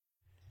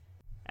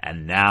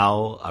And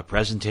now, a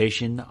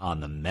presentation on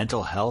the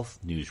Mental Health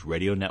News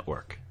Radio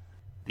Network.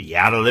 The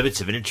Outer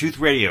Limits of Inner Truth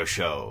Radio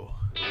Show.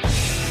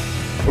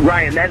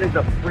 Ryan, that is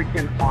a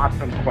freaking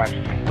awesome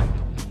question.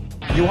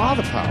 You are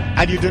the power,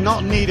 and you do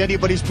not need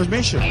anybody's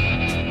permission.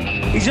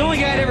 He's the only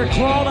guy that ever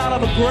crawled out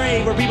of a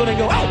grave where people didn't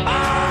go, oh,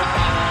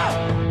 ah!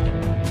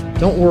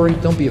 Don't worry,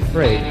 don't be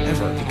afraid,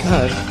 ever,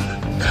 because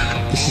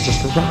this is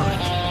just a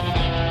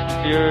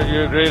ride.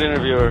 You're a great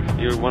interviewer.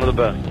 You're one of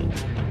the best.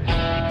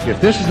 If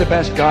this is the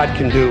best God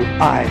can do,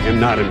 I am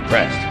not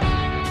impressed.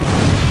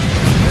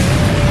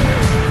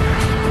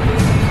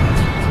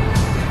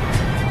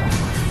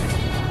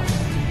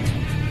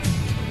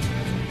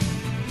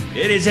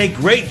 It is a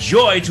great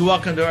joy to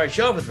welcome to our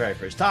show for the very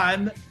first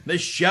time,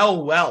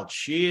 Michelle Welch.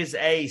 She is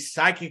a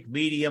psychic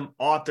medium,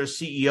 author,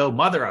 CEO,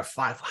 mother of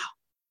 5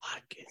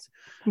 kids,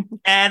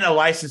 and a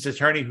licensed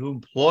attorney who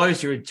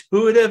employs her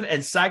intuitive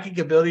and psychic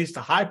abilities to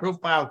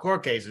high-profile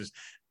court cases.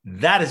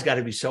 That has got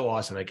to be so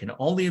awesome. I can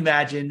only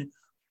imagine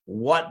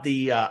what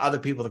the other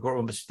people in the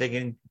courtroom is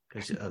thinking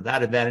because of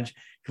that advantage.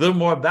 A little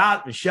more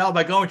about Michelle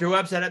by going to her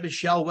website at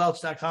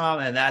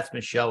michellewelch.com, and that's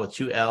Michelle with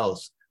 2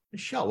 L's.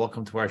 Michelle,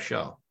 welcome to our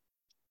show.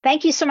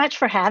 Thank you so much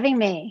for having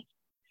me.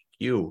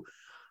 You.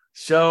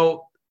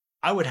 So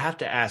I would have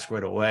to ask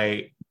right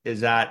away,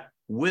 is that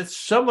with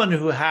someone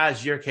who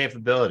has your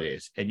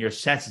capabilities and your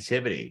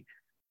sensitivity,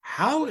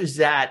 how is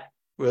that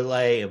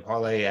relay and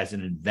parlay as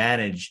an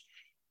advantage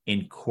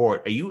in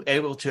court? Are you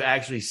able to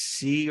actually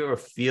see or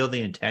feel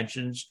the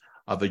intentions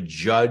of a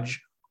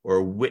judge or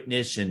a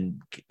witness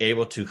and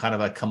able to kind of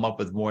like come up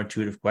with more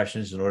intuitive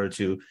questions in order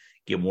to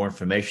get more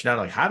information out?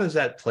 Like, how does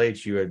that play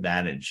to your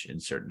advantage in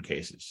certain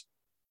cases?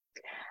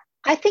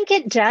 I think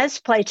it does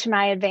play to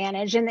my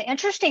advantage. And the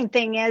interesting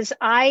thing is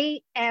I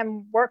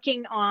am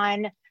working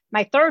on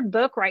my 3rd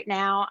book right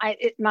now.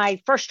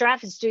 My first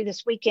draft is due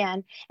this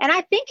weekend. And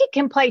I think it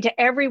can play to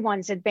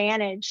everyone's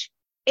advantage.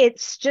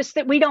 It's just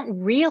that we don't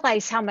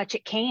realize how much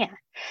it can.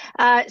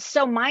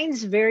 So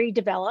mine's very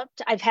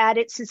developed. I've had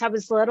it since I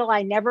was little.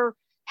 I never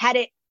had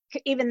it,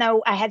 even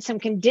though I had some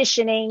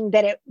conditioning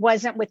that it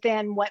wasn't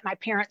within what my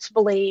parents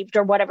believed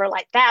or whatever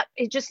like that.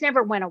 It just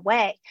never went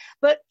away.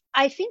 But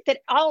I think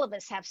that all of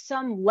us have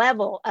some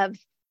level of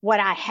what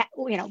I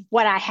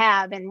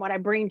have and what I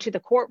bring to the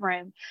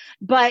courtroom,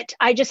 but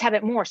I just have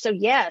it more. So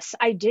yes,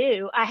 I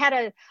do.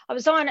 I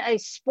was on a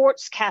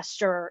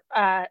sportscaster.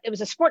 It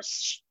was a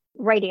sports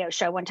radio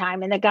show one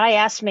time. And the guy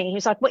asked me, he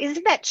was like, well,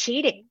 isn't that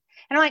cheating?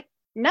 And I'm like,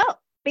 no,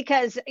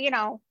 because,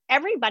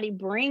 everybody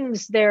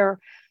brings their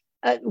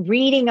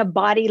reading of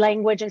body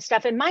language and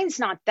stuff. And mine's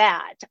not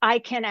that. I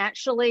can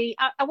actually,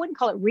 I wouldn't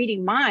call it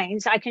reading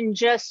minds. I can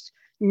just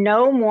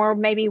know more,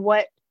 maybe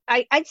what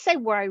I'd say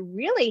where I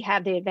really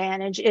have the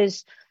advantage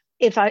is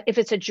if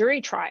it's a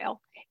jury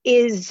trial,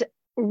 is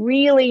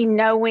really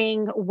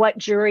knowing what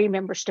jury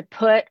members to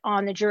put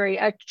on the jury.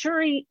 A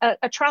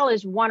trial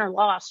is won or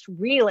lost,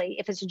 really,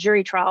 if it's a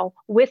jury trial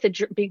with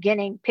the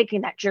beginning,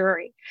 picking that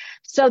jury.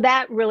 So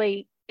that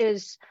really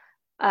is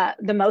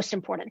the most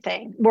important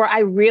thing, where I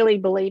really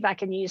believe I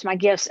can use my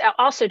gifts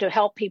also to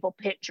help people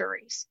pick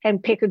juries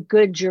and pick a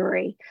good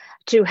jury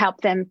to help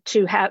them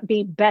to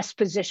be best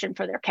positioned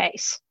for their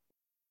case.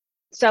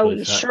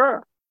 So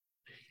sure.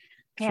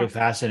 So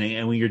fascinating.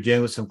 And when you're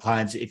dealing with some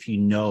clients, if you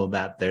know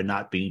that they're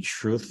not being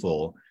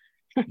truthful,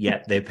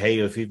 yet they pay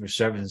you a fee for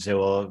service and say,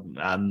 well,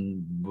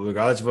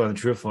 regardless of whether I'm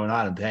truthful or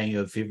not, I'm paying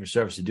you a fee for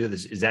service to do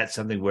this. Is that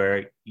something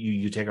where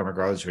you take on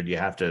regardless, or do you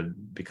have to,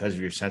 because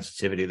of your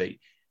sensitivity, that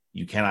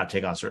you cannot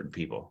take on certain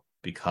people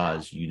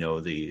because you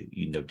know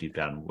deep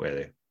down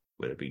whether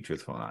they're being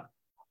truthful or not?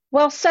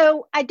 Well,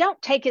 so I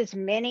don't take as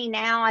many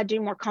now. I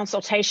do more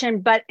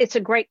consultation, but it's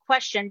a great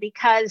question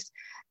because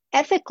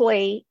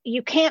ethically,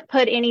 you can't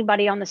put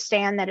anybody on the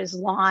stand that is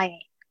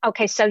lying.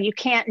 Okay, so you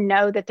can't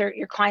know that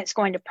your client's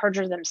going to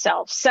perjure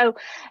themselves. So,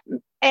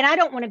 and I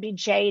don't want to be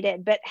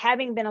jaded, but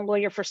having been a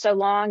lawyer for so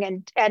long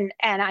and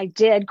I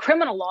did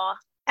criminal law,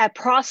 I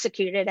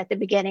prosecuted at the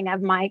beginning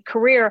of my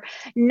career,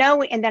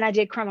 and then I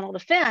did criminal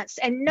defense,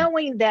 and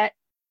knowing that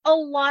a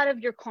lot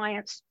of your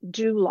clients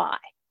do lie.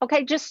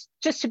 Okay, just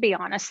to be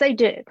honest, they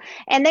do.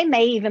 And they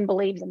may even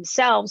believe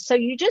themselves. So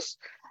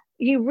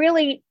you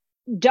really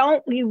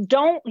want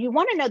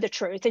to know the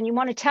truth, and you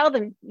want to tell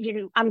them,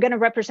 I'm going to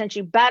represent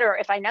you better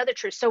if I know the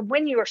truth. So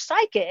when you're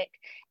psychic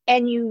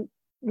and you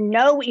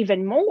know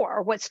even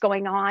more what's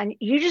going on,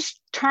 you just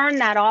turn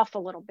that off a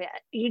little bit.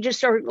 You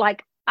just are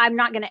like, I'm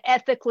not going to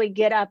ethically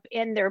get up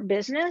in their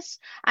business.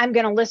 I'm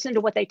going to listen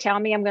to what they tell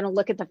me. I'm going to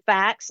look at the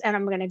facts, and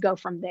I'm going to go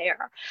from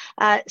there.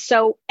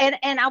 So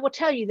I will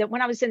tell you that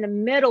when I was in the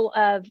middle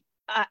of,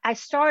 I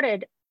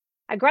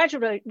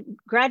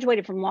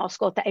graduated from law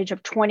school at the age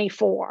of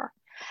 24.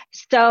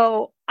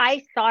 So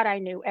I thought I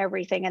knew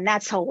everything, and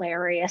that's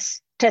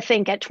hilarious to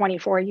think at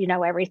 24 you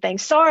know everything.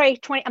 Sorry,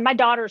 my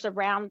daughter's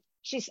around.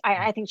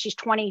 I think she's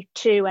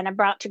 22 and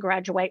about to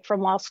graduate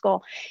from law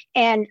school,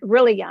 and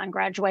really young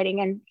graduating,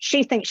 and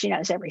she thinks she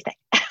knows everything.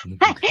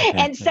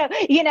 And so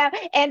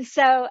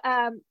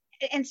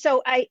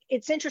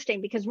it's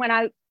interesting because when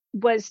I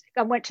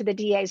I went to the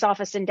DA's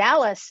office in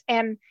Dallas,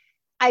 and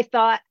I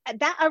thought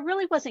that I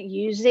really wasn't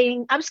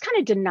I was kind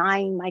of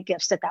denying my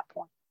gifts at that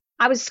point.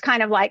 I was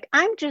kind of like,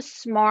 I'm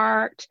just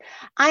smart.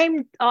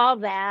 I'm all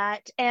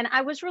that. And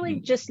I was really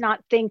just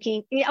not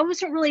thinking, I was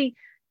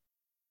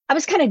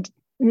kind of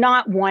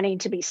not wanting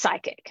to be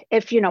psychic,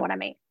 if you know what I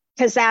mean,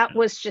 because that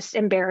was just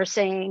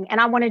embarrassing.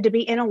 And I wanted to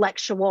be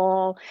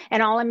intellectual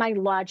and all in my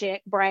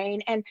logic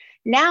brain. And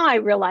now I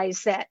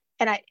realize that,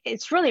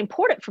 it's really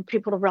important for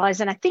people to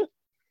realize, and I think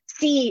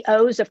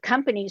CEOs of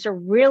companies are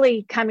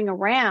really coming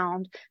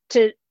around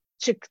to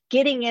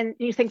getting in.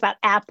 You think about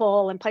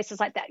Apple and places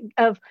like that,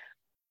 of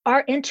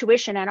our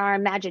intuition and our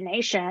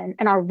imagination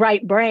and our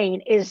right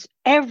brain is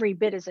every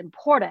bit as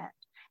important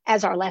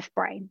as our left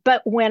brain.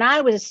 But when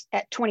I was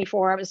at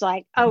 24, I was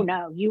like, oh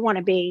no, you want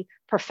to be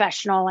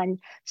professional. And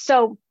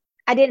so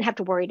I didn't have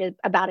to worry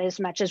about it as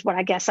much as what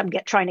I guess I'm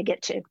trying to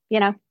get to,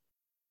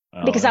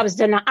 because I was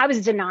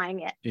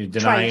denying it. You're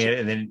denying it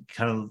and then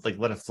kind of like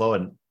let it flow.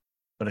 And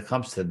when it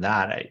comes to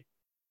that,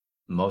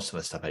 most of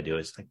the stuff I do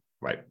is like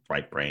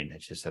right brain.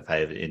 It's just if I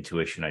have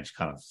intuition, I just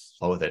kind of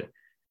flow with it.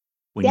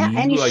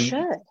 And you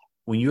should.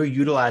 When you're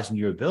utilizing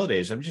your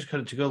abilities, I'm just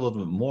going to go a little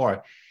bit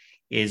more,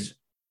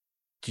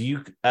 do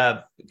you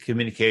have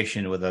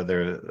communication with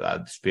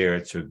other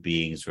spirits or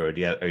beings, or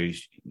are you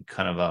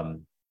kind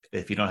of,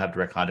 if you don't have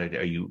direct contact,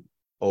 are you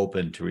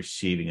open to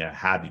receiving, or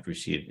have you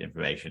received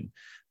information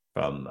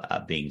from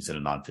beings that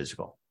are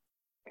non-physical?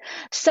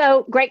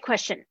 So great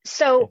question.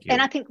 So,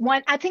 and I think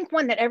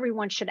one that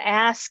everyone should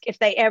ask if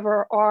they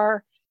ever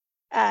are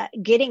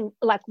getting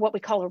like what we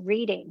call a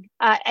reading,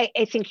 I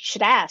think you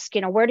should ask,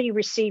 where do you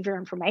receive your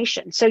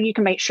information? So you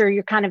can make sure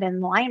you're kind of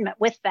in alignment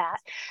with that.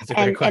 That's a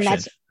great question. And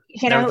that's,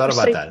 never thought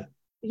about that.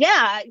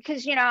 Yeah,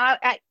 because,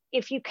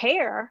 if you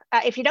care,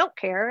 if you don't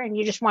care and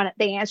you just want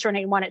the answer and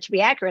you want it to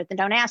be accurate, then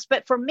don't ask.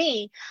 But for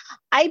me,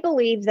 I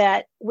believe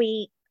that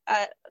we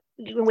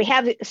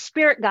have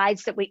spirit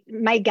guides that we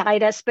may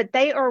guide us, but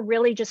they are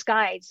really just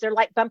guides. They're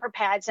like bumper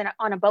pads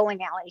on a bowling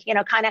alley,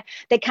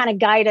 they kind of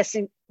guide us.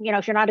 And,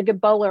 if you're not a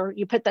good bowler,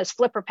 you put those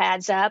flipper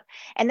pads up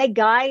and they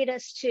guide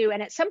us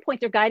and at some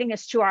point they're guiding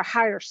us to our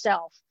higher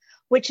self,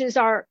 which is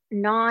our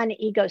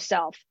non-ego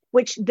self,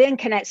 which then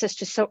connects us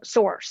to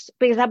source,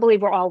 because I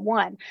believe we're all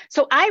one.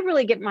 So I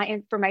really get my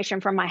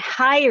information from my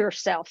higher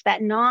self,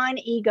 that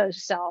non-ego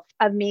self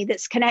of me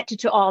that's connected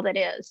to all that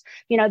is,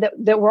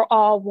 that we're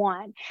all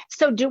one.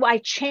 So do I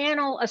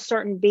channel a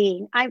certain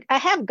being? I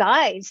have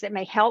guides that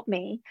may help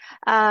me.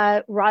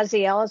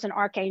 Raziel is an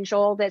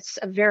archangel that's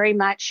very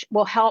much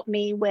will help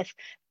me with.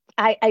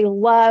 I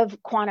love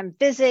quantum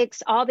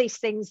physics, all these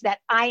things that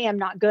I am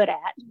not good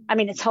at. I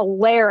mean, it's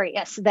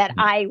hilarious that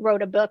I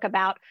wrote a book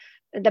about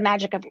the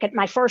magic of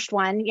my first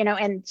one,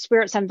 and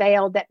Spirits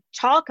Unveiled, that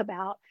talk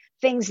about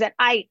things that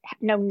I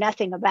know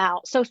nothing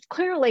about. So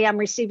clearly I'm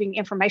receiving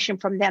information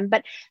from them,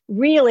 but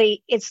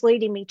really it's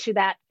leading me to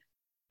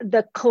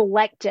the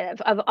collective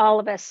of all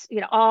of us,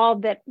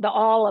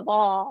 all of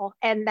all.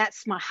 And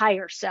that's my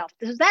higher self.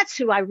 That's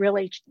who I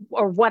really,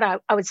 or what I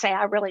would say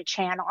I really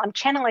channel. I'm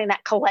channeling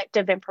that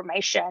collective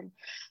information,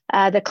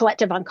 the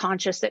collective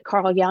unconscious that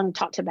Carl Jung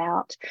talked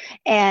about,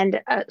 and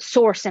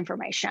source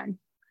information.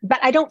 But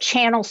I don't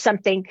channel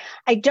something.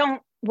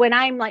 When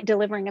I'm like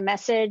delivering a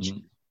message,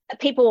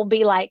 people will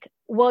be like,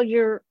 well,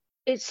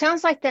 it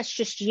sounds like that's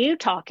just you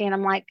talking.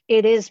 I'm like,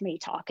 it is me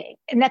talking,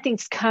 and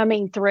nothing's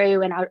coming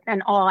through in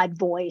an odd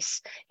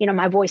voice.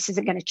 My voice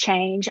isn't going to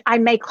change. I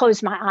may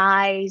close my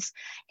eyes.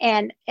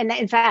 And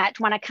in fact,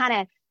 when I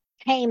kind of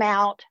came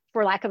out,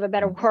 for lack of a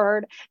better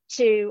word,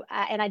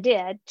 and I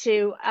did,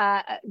 to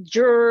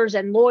jurors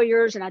and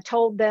lawyers, and I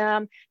told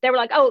them, they were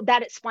like, oh,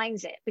 that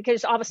explains it,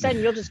 because all of a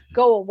sudden you'll just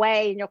go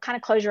away and you'll kind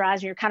of close your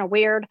eyes and you're kind of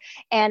weird.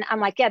 And I'm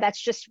like, yeah, that's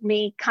just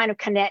me kind of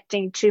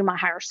connecting to my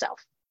higher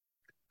self.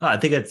 I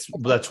think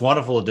that's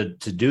wonderful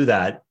to do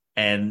that.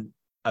 And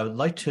I would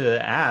like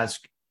to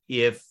ask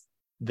if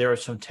there are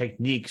some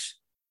techniques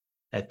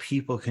that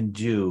people can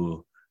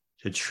do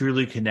to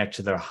truly connect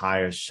to their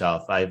higher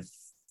self. I've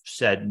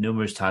said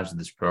numerous times in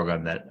this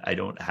program that I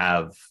don't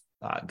have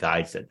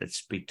guides that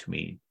speak to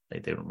me. They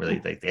don't really,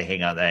 they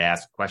hang out, they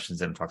ask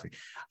questions and talk to me.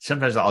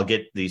 Sometimes I'll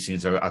get these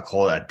things, or I'll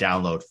call it a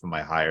download from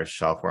my higher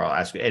self, where I'll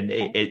ask, and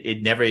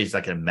it never is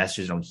like a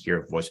message. I don't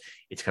hear a voice.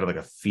 It's kind of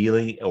like a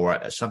feeling,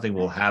 or something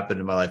will happen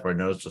in my life where I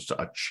notice just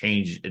a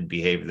change in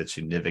behavior that's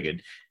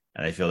significant.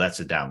 And I feel that's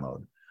a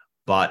download.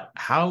 But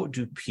how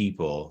do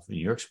people, in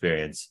your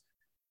experience,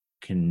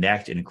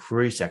 connect and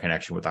increase that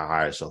connection with our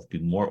higher self, be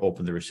more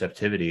open to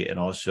receptivity, and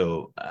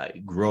also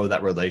grow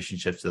that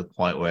relationship to the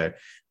point where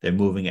they're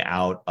moving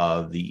out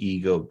of the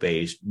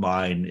ego-based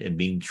mind and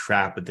being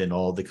trapped within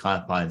all the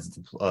confines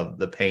of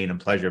the pain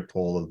and pleasure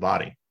pull of the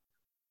body?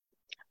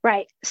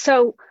 Right.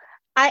 So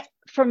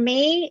for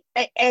me,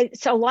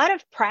 it's a lot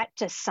of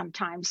practice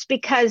sometimes,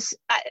 because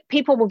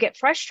people will get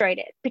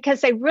frustrated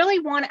because they really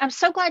want, I'm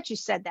so glad you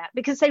said that,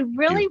 because they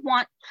really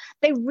want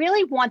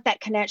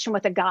that connection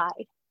with a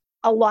guide.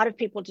 A lot of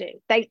people do.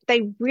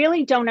 They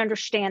really don't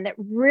understand that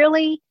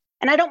really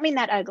And I don't mean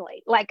that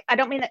ugly. Like, I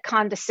don't mean that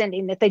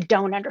condescending, that they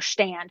don't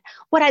understand.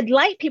 What I'd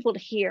like people to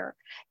hear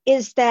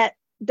is that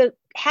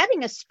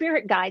having a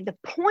spirit guide, the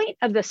point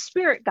of the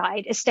spirit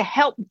guide is to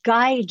help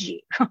guide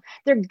you.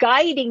 They're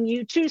guiding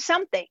you to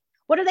something.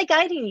 What are they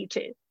guiding you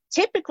to?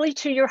 Typically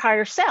to your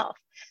higher self.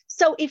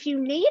 So if you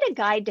need a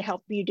guide to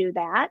help you do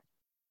that,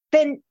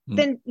 then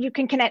you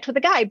can connect with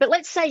a guide. But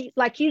let's say,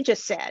 like you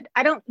just said,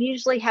 I don't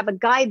usually have a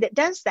guide that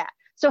does that.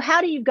 So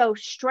how do you go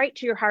straight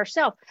to your higher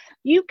self?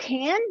 You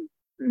can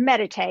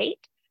meditate.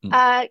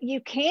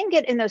 You can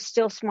get in those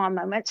still small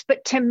moments.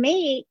 But to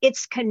me,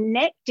 it's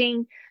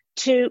connecting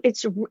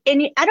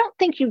and I don't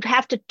think you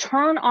have to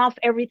turn off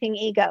everything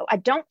ego. I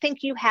don't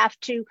think you have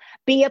to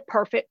be a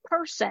perfect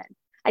person.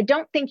 I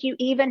don't think you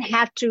even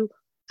have to,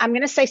 I'm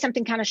going to say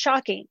something kind of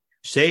shocking.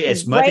 Say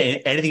as much,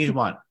 anything you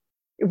want.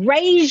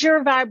 Raise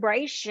your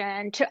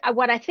vibration to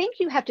what I think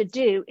you have to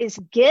do is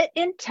get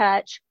in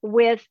touch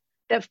with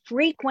the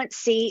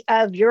frequency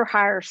of your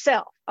higher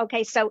self.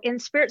 Okay, so in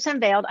Spirits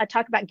Unveiled, I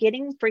talk about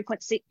getting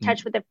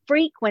touch with the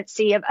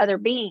frequency of other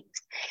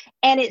beings.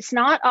 And it's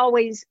not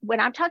always, when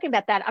I'm talking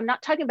about that, I'm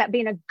not talking about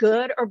being a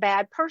good or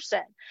bad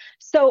person.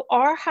 So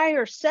our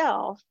higher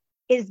self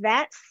is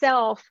that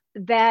self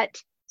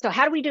so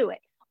how do we do it?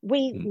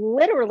 We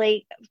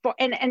literally,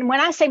 and when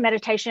I say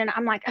meditation,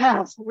 I'm like,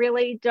 oh,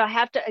 really? Do I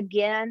have to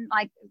again,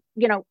 I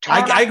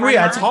agree.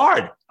 That's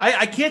hard.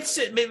 I can't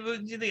sit.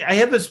 I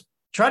have this,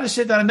 try to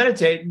sit down and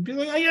meditate and be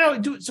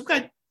like, do some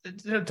kind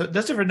of,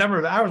 that's for a number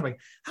of hours. I'm like,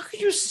 how can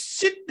you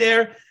sit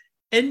there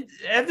and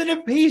have it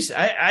in peace?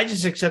 I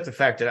just accept the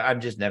fact that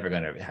I'm just never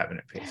going to have it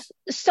in peace.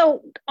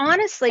 So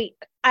honestly,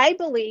 I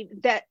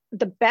believe that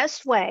the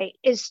best way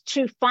is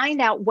to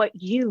find out what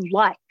you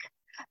like.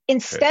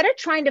 Instead of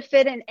trying to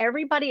fit in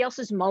everybody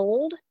else's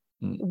mold,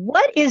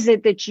 what is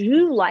it that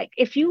you like?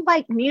 If you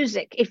like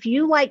music, if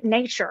you like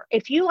nature,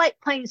 if you like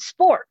playing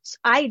sports,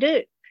 I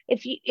do.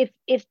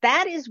 If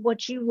that is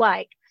what you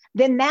like,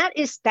 then that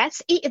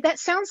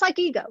sounds like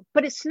ego,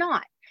 but it's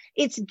not.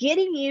 It's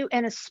getting you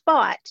in a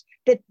spot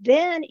that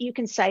then you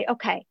can say,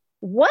 okay,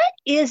 what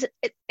is,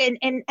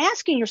 and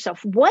asking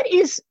yourself, what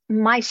is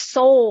my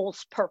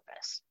soul's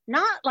purpose?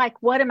 Not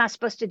like, what am I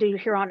supposed to do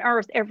here on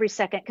earth every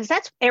second? Because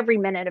that's every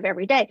minute of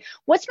every day.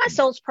 What's my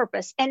soul's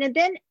purpose? And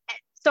then,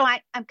 so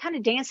I'm kind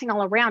of dancing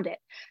all around it.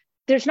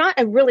 There's not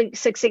a really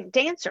succinct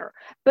answer,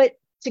 but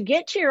to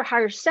get to your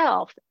higher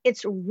self,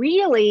 it's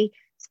really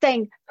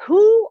saying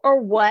who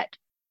or what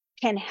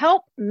can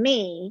help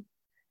me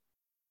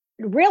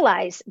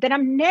realize that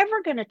I'm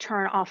never going to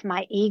turn off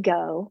my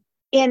ego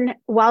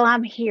while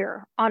I'm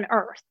here on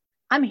earth.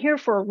 I'm here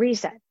for a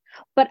reason,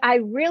 but I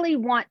really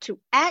want to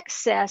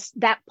access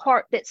that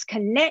part that's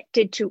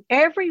connected to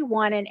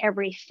everyone and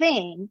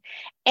everything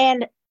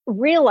and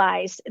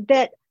realize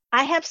that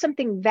I have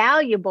something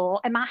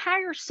valuable, and my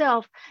higher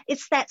self,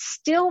 it's that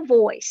still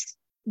voice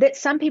that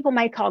some people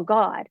may call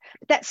God,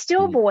 but that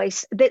still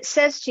voice that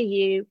says to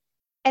you,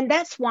 and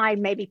that's why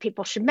maybe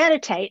people should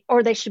meditate,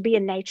 or they should be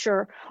in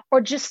nature,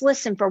 or just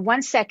listen for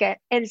 1 second.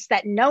 And it's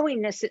that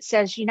knowingness that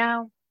says,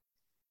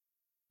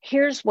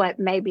 here's what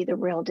maybe the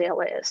real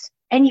deal is.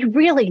 And you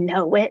really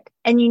know it,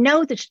 and you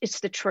know that it's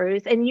the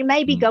truth. And you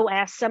maybe go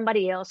ask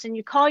somebody else, and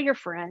you call your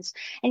friends,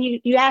 and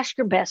you ask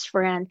your best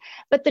friend.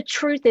 But the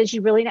truth is,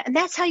 you really know. And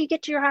that's how you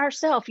get to your higher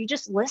self. You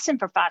just listen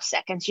for 5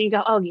 seconds. You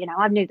go, oh,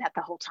 I knew that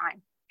the whole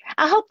time.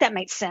 I hope that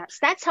makes sense.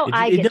 That's how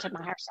I get to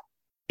my higher self.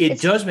 It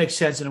does make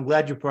sense, and I'm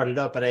glad you brought it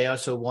up. But I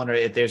also wonder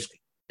if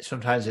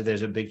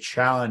there's a big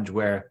challenge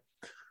where,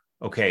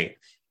 okay,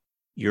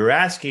 you're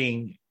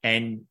asking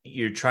and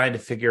you're trying to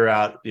figure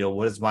out,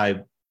 what is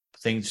my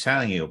thing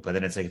telling you? But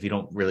then it's like, if you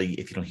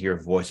don't hear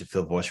a voice, you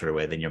feel a voice right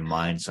away, then your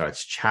mind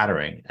starts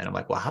chattering. And I'm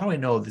like, well, how do I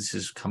know this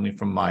is coming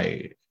from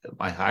my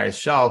higher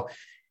self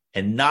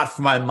and not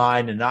from my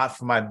mind and not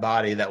from my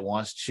body that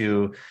wants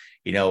to,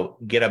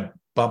 get a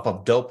bump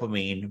of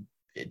dopamine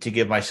to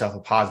give myself a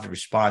positive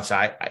response?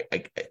 I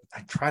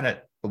try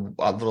to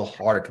a little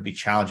harder. It could be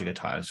challenging at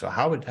times. So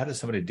how does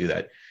somebody do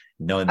that,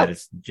 knowing that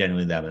it's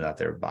genuinely them and not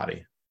their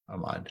body or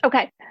mind?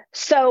 Okay.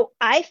 So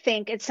I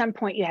think at some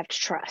point you have to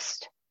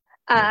trust.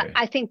 Okay.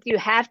 I think you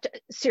have to,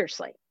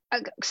 seriously.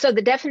 So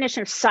the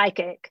definition of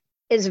psychic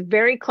is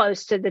very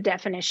close to the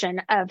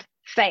definition of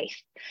faith.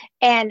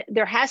 And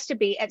there has to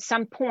be at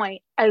some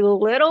point a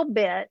little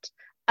bit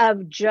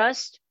of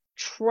just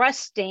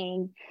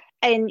trusting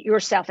in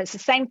yourself. It's the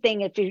same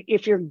thing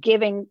if you're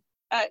giving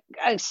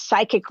a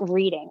psychic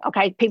reading.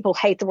 Okay. People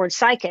hate the word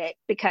psychic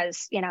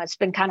because, it's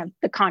been kind of,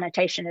 the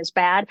connotation is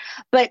bad,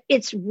 but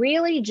it's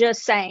really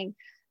just saying,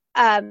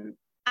 I'm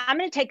going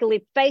to take a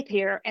leap of faith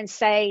here and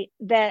say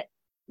that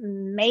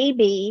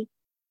maybe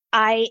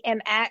I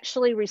am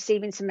actually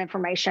receiving some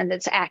information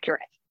that's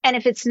accurate. And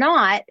if it's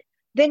not,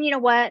 then you know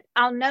what?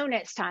 I'll know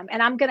next time.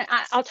 And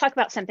I'll talk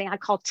about something I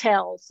call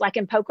tells, like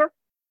in poker.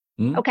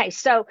 Okay.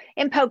 So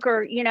in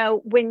poker,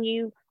 when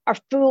you are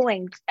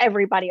fooling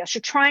everybody else,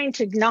 you're trying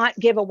to not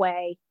give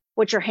away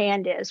what your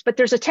hand is, but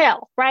there's a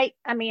tell, right?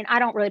 I mean, I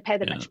don't really pay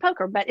that much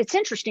poker, but it's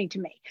interesting to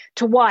me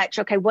to watch.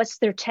 Okay. What's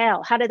their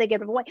tell? How do they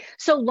give it away?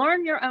 So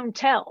learn your own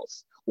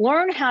tells.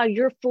 learn how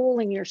you're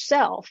fooling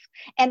yourself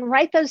and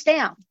write those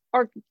down,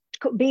 or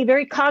be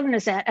very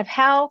cognizant of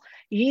how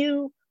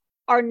you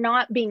are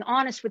not being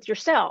honest with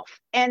yourself.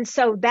 And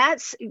so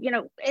that's, and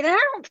I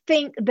don't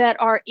think that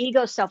our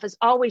ego self is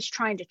always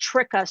trying to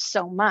trick us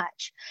so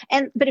much.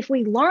 But if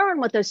we learn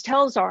what those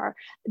tells are,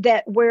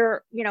 that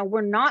we're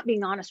not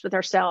being honest with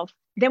ourselves,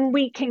 then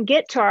we can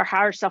get to our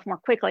higher self more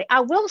quickly.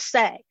 I will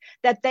say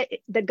that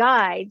the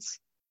guides,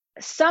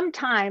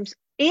 sometimes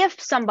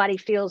if somebody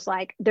feels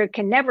like they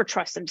can never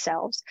trust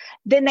themselves,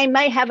 then they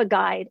may have a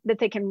guide that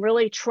they can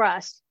really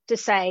trust to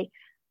say,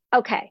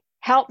 okay,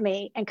 help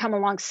me and come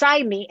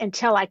alongside me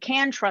until I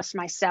can trust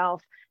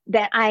myself,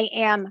 that I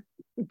am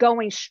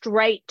going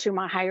straight to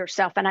my higher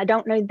self. And I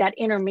don't need that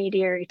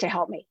intermediary to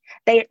help me.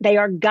 They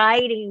are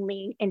guiding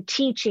me and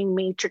teaching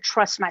me to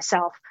trust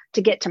myself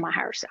to get to my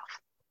higher self.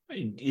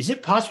 Is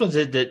it possible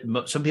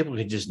that some people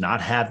could just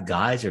not have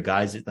guides, or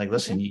guys that, like,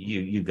 listen,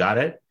 you got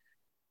it?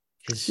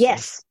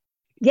 Yes,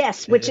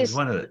 which is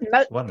one of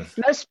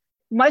the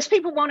most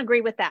people won't agree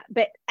with that,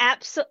 but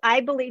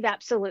I believe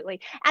absolutely.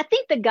 I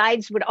think the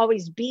guides would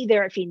always be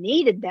there if you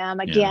needed them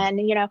again,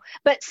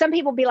 but some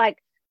people be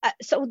like,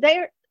 so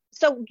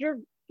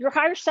your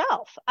higher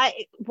self.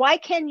 Why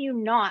can you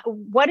not?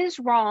 What is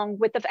wrong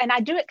with and I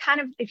do it kind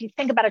of, if you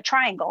think about a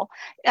triangle,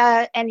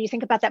 and you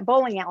think about that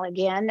bowling alley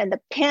again, and the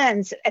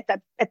pins at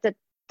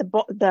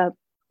the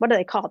what do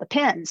they call the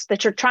pins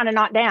that you're trying to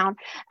knock down?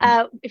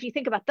 If you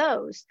think about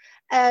those,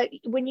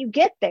 when you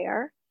get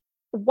there,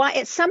 why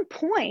at some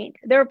point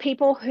there are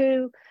people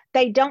who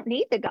they don't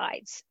need the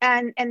guides,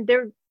 and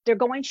they're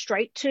going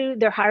straight to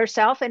their higher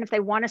self. And if they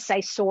want to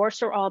say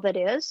source or all that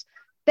is,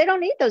 they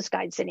don't need those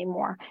guides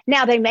anymore.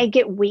 Now they may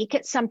get weak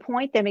at some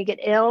point, they may get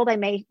ill, they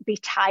may be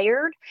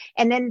tired,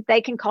 and then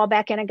they can call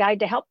back in a guide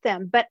to help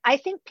them. But I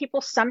think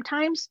people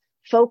sometimes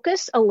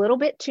focus a little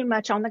bit too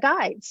much on the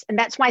guides. And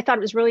that's why I thought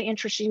it was really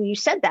interesting you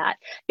said that,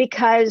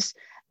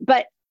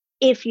 but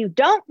if you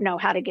don't know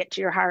how to get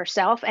to your higher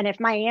self, and if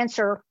my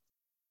answer,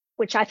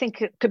 which I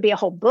think could be a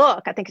whole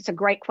book, I think it's a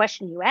great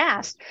question you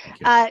asked,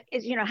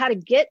 is, how to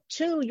get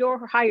to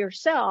your higher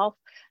self.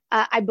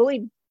 I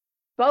believe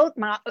both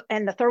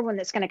and the third one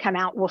that's going to come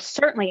out will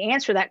certainly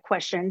answer that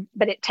question,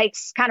 but it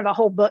takes kind of a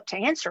whole book to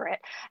answer it.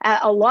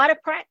 A lot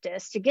of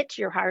practice to get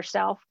to your higher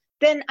self.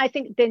 Then I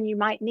think you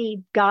might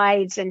need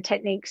guides and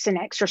techniques and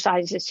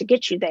exercises to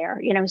get you there,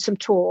 some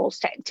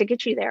tools to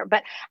get you there.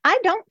 But I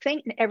don't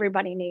think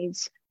everybody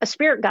needs a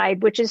spirit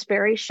guide, which is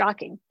very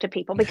shocking to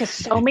people, because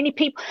so many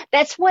people,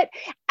 that's what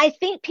I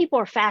think people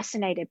are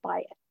fascinated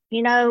by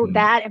it,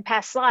 that and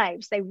past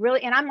lives. They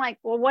really, and I'm like,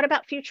 well, what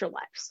about future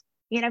lives?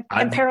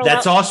 And parallel.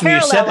 That's awesome.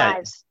 You said that.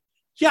 Lives.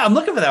 Yeah, I'm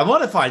looking for that. I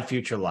want to find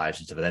future lives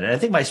and stuff like that. And I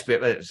think my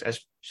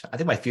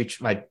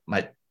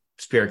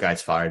spirit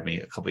guides fired me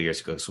a couple of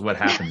years ago. So what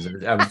happens?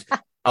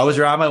 I was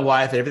around my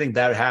wife, and everything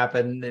bad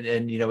happened,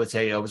 and would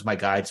say it was my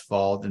guide's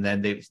fault, and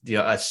then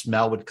a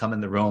smell would come in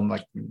the room,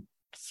 like,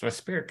 it's my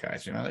spirit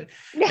guides, and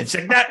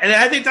say that, and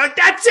I think, like,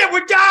 that's it,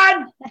 we're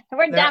done.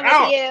 We're done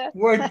with you.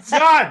 We're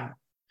done.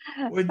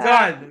 We're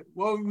done.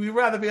 Well, we'd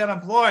rather be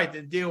unemployed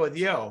than deal with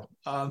you.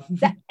 And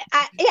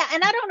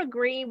I don't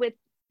agree with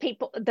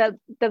people.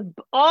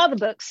 All the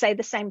books say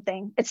the same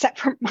thing, except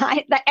for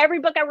every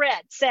book I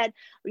read said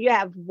you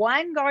have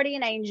one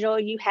guardian angel,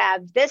 you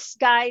have this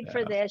guide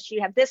for this,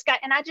 you have this guy,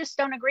 and I just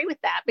don't agree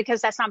with that, because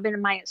that's not been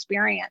my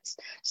experience.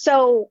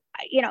 So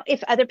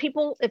if other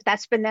people, if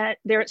that's been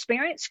their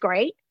experience,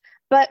 great.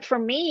 But for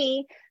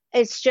me,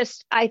 it's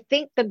just, I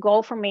think the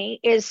goal for me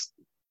is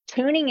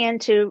tuning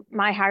into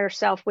my higher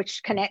self,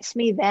 which connects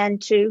me then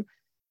to,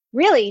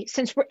 really,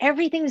 since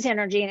everything's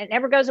energy and it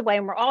never goes away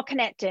and we're all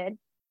connected,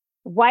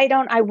 why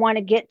don't I want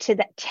to get to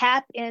that,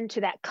 tap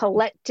into that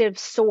collective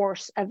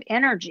source of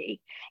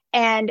energy?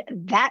 And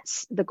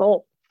that's the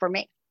goal for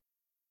me.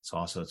 It's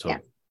awesome. It's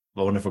a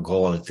wonderful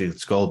goal. It's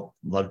a goal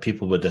a lot of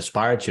people would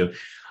aspire to.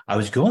 I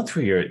was going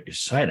through your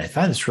site, and I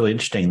found this really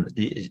interesting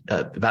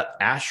about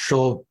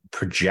astral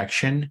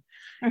projection,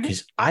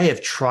 because I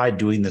have tried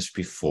doing this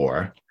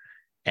before.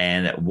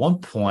 And at one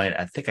point,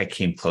 I think I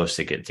came close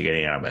to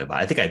getting out of my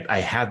body. I think I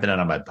have been out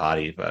of my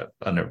body, but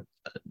under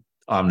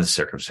the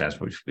circumstance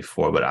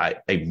before, but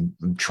I'm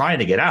trying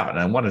to get out, and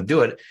I want to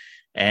do it.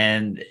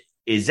 And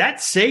is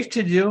that safe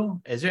to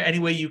do? Is there any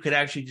way you could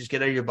actually just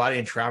get out of your body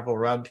and travel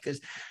around?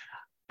 Because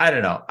I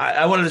don't know.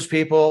 I'm one of those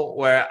people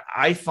where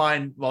I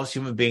find most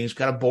human beings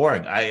kind of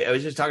boring. I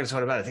was just talking to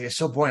someone about it. I think it's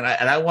so boring.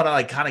 And I want to,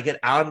 like, kind of get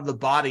out of the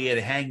body and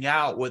hang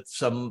out with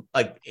some,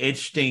 like,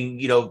 interesting,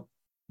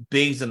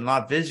 beings that are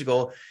not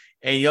physical,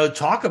 and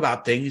talk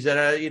about things that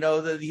are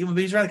the human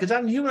beings around, because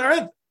on human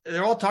Earth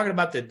they're all talking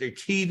about their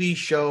TV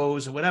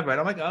shows and whatever, and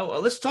I'm like, oh,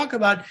 well, let's talk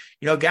about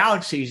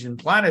galaxies and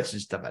planets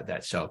and stuff like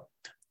that. So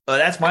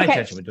that's my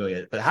intention with doing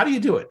it. But how do you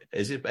do it?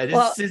 Is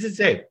it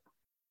safe?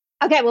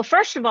 Okay, well,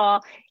 first of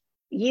all,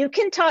 you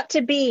can talk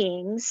to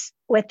beings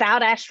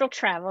without astral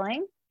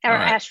traveling or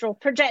astral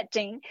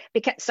projecting,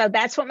 so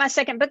that's what my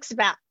second book's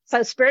about.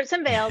 So Spirits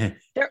Unveiled,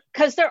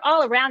 because they're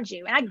all around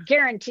you. And I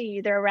guarantee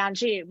you they're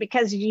around you,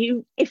 because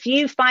if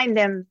you find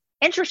them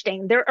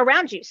interesting. They're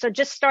around you. So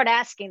just start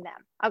asking them.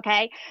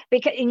 Okay.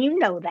 Because, and you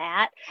know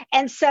that.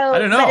 And so I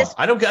don't know.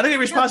 I don't get a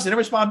response. They never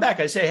respond back.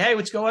 I say, hey,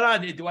 what's going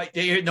on? Do I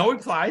hear no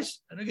replies?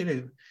 I don't get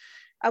it.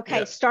 Okay.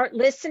 Yeah. Start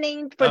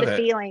listening for the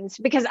feelings,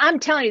 because I'm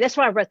telling you, that's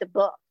why I wrote the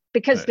book,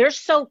 because they're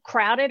so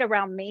crowded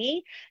around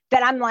me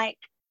that I'm like,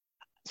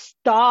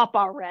 stop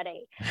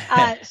already.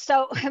 But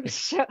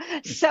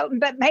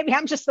maybe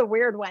I'm just the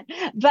weird one.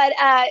 But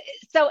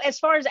so as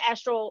far as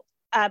astral,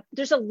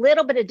 there's a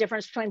little bit of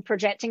difference between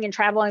projecting and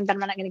traveling, but I'm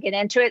not going to get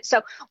into it.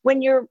 So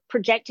when you're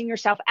projecting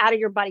yourself out of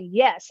your body,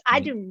 yes, I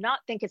do not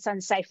think it's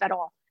unsafe at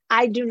all.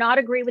 I do not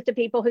agree with the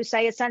people who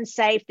say it's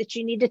unsafe, that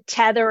you need to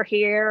tether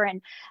here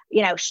and,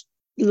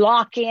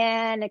 lock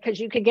in because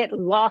you could get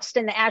lost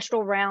in the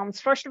astral realms.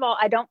 First of all,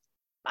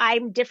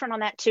 I'm different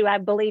on that too. I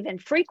believe in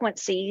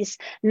frequencies,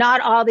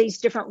 not all these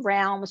different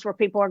realms where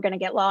people are going to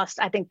get lost.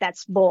 I think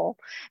that's bull.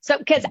 So,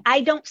 because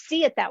I don't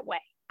see it that way.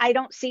 I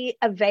don't see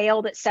a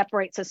veil that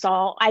separates us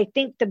all. I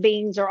think the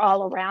beings are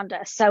all around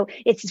us. So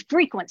it's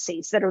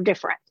frequencies that are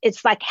different.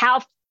 It's like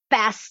how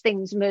fast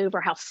things move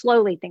or how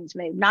slowly things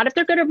move. Not if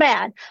they're good or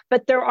bad,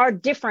 but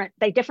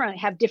they definitely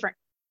have different,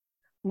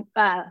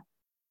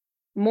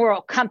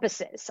 moral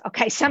compasses.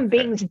 Okay. Some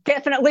beings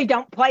definitely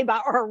don't play by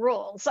our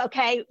rules.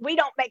 Okay. We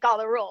don't make all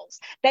the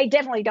rules. They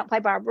definitely don't play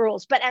by our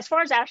rules. But as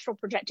far as astral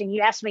projecting,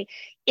 you asked me,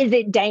 is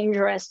it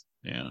dangerous?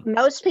 Yeah.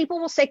 Most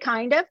people will say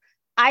kind of.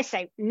 I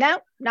say, no,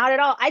 not at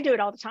all. I do it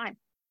all the time.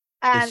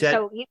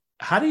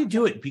 How do you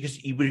do it? Because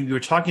when you were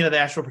talking about the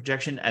astral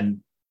projection,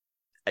 and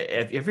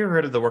have you ever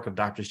heard of the work of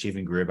Dr.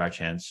 Stephen Greer by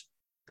chance?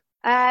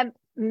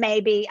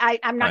 Maybe.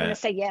 I'm not going to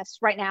say yes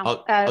right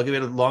now. I'll give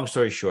it a long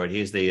story short.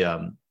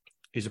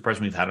 He's a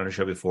person we've had on our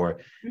show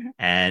before,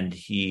 and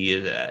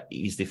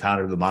he's the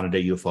founder of the modern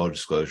day UFO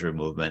disclosure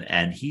movement.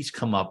 And he's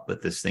come up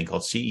with this thing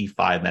called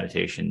CE5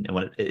 meditation. And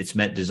what it's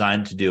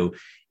designed to do,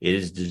 it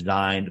is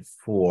designed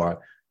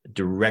for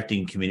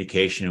directing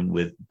communication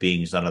with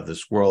beings not of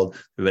this world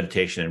through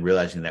meditation and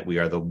realizing that we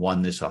are the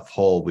oneness of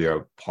whole. We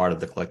are part of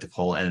the collective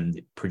whole,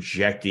 and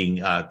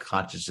projecting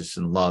consciousness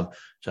and love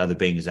to other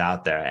beings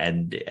out there.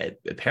 And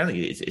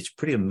apparently it's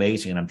pretty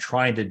amazing. And I'm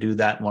trying to do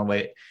that in one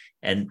way.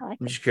 And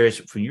I'm just curious,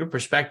 from your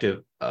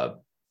perspective,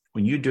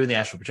 when you're doing the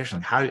astral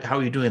projection, how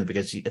are you doing it?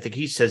 Because I think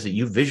he says that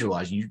you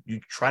visualize, you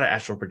try to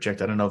astral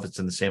project. I don't know if it's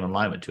in the same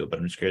alignment to it, but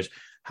I'm just curious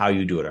how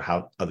you do it or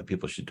how other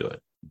people should do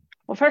it.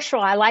 Well, first of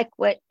all, I like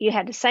what you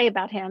had to say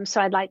about him,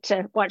 so I'd like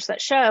to watch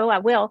that show. I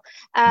will.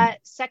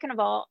 Second of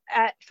all,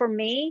 for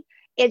me,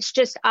 it's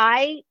just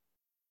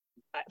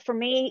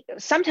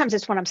sometimes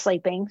it's when I'm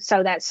sleeping.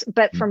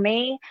 But for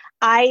me,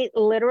 I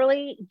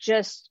literally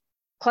just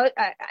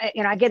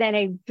I get in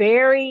a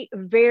very,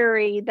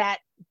 very that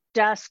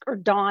dusk or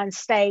dawn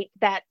state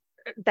that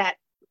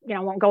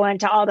won't go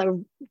into all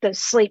the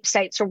sleep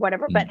states or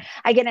whatever, but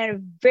I get in a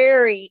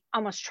very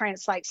almost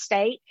trance-like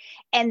state.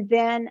 And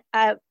then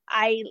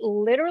I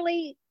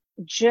literally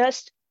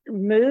just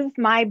move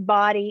my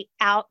body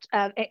out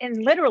of,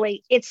 and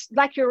literally it's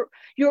like your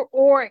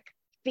auric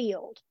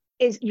field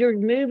is you're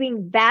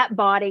moving that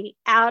body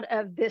out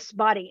of this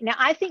body. Now,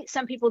 I think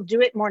some people do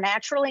it more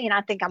naturally, and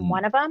I think I'm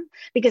one of them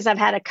because I've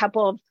had a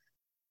couple of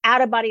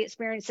out-of-body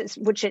experiences,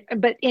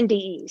 but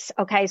NDEs,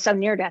 okay, so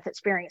near-death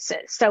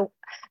experiences. So,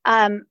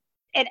 and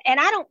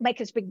I don't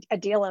make as big a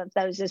deal of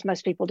those as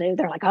most people do.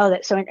 They're like, oh,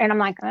 that's so, and I'm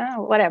like,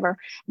 oh, whatever.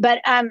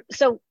 But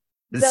so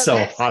it's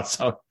so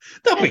awesome.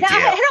 No big deal.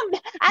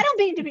 I don't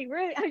mean to be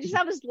rude.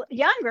 I was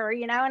younger,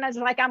 and I was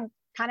like, I'm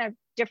kind of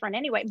different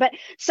anyway. But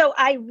so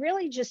I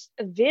really just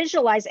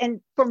visualize.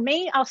 And for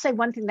me, I'll say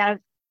one thing I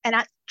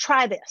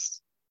try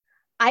this.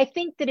 I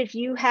think that if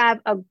you have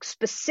a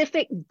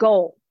specific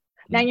goal,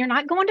 now you're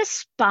not going to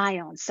spy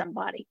on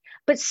somebody,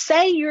 but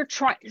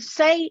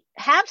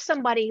have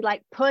somebody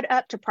like put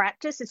up to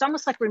practice. It's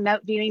almost like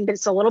remote viewing, but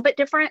it's a little bit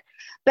different.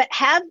 But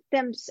have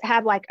them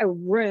have like a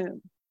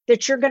room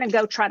that you're going to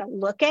go try to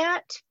look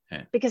at.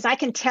 Because I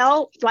can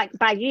tell, like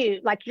by you,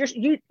 like you're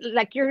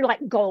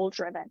like goal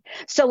driven.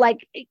 So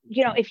like,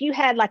 if you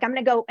had like, I'm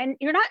going to go, and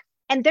you're not,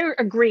 and they're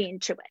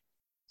agreeing to it.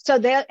 So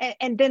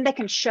and then they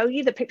can show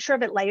you the picture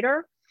of it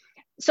later.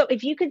 So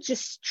if you could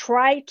just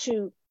try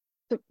to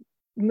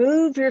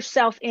move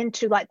yourself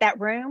into like that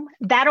room,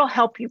 that'll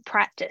help you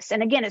practice.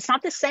 And again, it's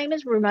not the same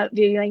as remote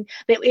viewing,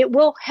 but it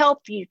will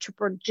help you to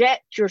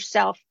project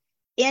yourself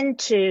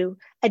into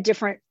a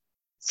different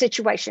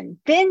situation.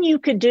 Then you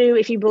could do,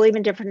 if you believe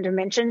in different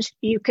dimensions,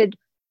 you could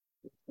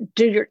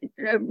do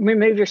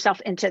remove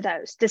yourself into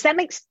those. Does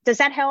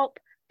that help?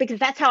 Because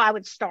that's how I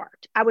would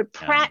start. I would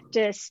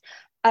practice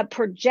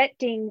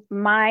projecting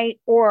my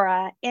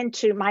aura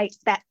into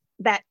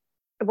that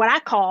what I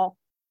call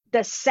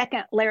the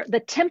second layer,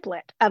 the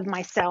template of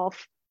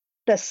myself.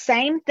 The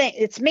same thing.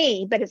 It's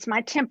me, but it's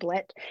my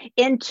template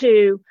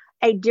into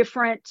a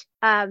different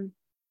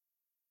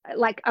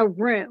like a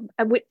room.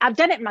 I've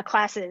done it in my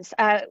classes.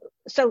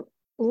 So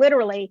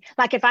literally,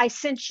 like if I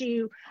sent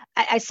you,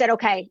 I said,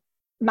 okay,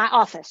 my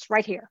office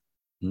right here,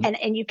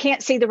 and you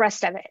can't see the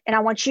rest of it. And I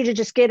want you to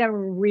just get a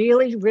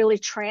really, really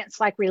trance,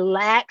 like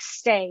relaxed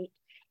state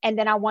And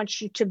then I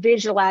want you to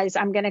visualize,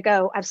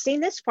 I've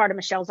seen this part of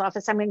Michelle's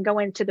office. I'm going to go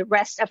into the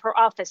rest of her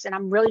office, and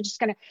I'm really just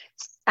going to,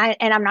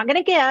 and I'm not going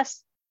to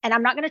guess, and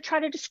I'm not going to try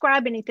to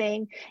describe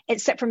anything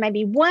except for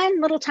maybe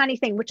one little tiny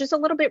thing, which is a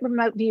little bit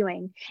remote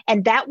viewing.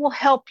 And that will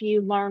help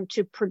you learn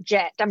to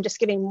project. I'm just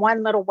giving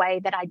one little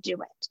way that I do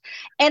it.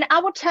 And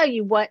I will tell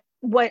you why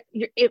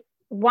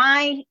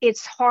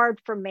it's hard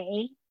for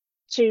me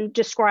to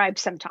describe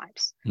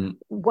sometimes.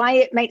 Why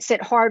it makes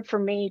it hard for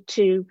me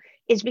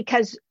is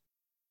because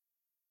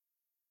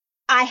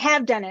I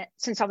have done it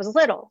since I was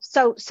little.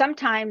 So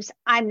sometimes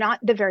I'm not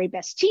the very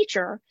best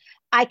teacher.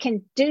 I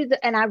can do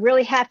and I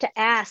really have to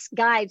ask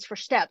guides for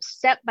steps,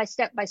 step by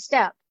step by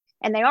step.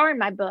 And they are in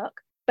my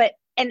book. But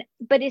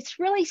it's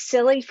really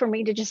silly for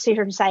me to just sit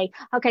here and say,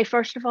 okay,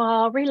 first of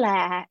all,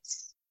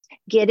 relax,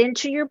 get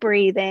into your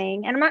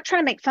breathing. And I'm not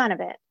trying to make fun of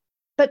it,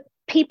 but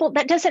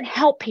that doesn't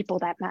help people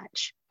that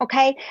much.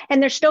 Okay.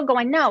 And they're still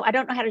going, no, I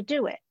don't know how to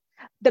do it.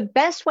 The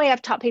best way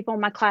I've taught people in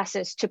my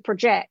classes to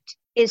project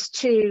is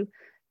to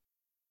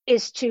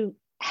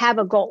have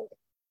a goal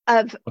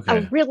of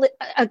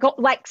a goal,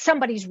 like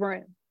somebody's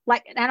room.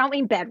 Like, and I don't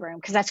mean bedroom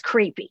because that's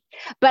creepy,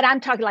 but I'm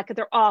talking like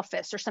their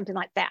office or something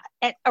like that,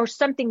 or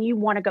something you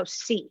want to go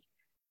see.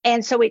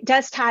 And so it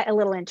does tie a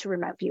little into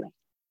remote viewing.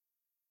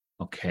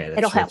 Okay.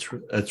 It'll help.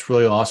 That's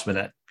really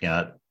awesome.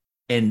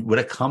 And when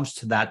it comes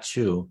to that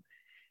too,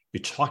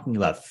 you're talking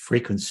about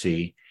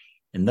frequency,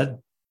 and I've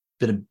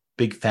been a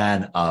big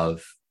fan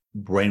of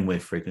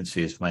brainwave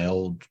frequencies. My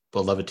old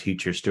beloved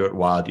teacher, Stuart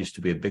Wilde, used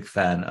to be a big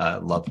fan.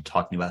 Loved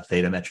talking about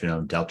theta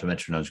metronome, delta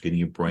metronomes, getting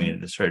your brain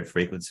at a certain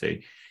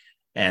frequency.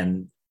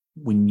 And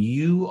when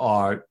you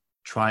are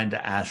trying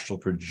to astral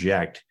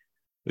project,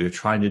 or you're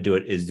trying to do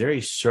it, is there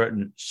a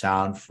certain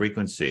sound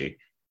frequency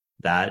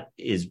that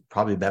is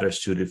probably better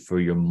suited for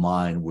your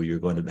mind, where you're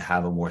going to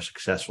have a more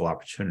successful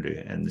opportunity?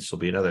 And this will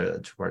be another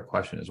two-part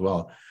question as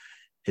well.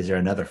 Is there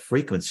another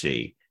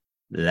frequency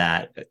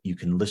that you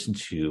can listen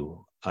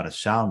to on a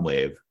sound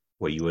wave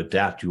where you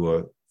adapt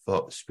your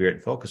spirit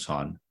and focus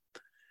on,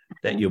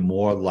 that you're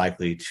more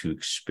likely to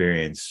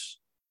experience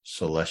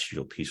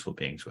celestial peaceful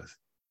beings with?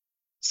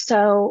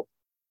 So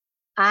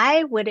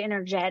I would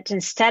interject,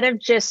 instead of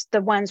just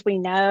the ones we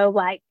know,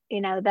 like,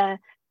 the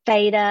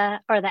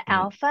theta or the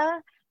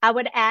alpha, I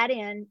would add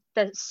in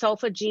the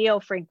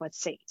solfeggio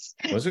frequencies.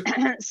 Was it?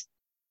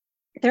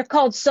 They're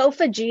called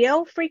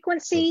solfeggio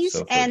frequencies.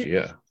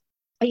 Solfeggio.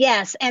 And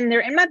yes, and they're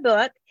in my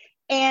book.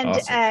 And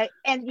Awesome.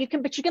 And you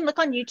can look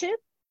on YouTube,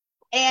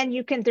 and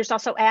there's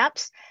also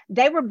apps.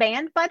 They were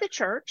banned by the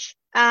church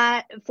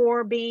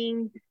for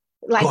being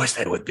like. Of course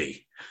they would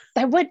be.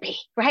 They would be,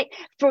 right?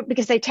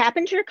 Because they tap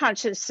into your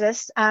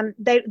consciousness.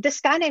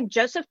 This guy named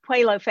Joseph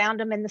Puello found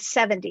them in the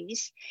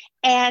 70s,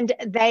 and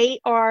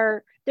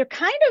they're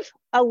kind of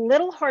a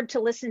little hard to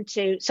listen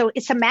to. So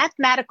it's a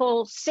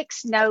mathematical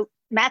 6-note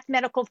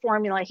mathematical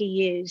formula he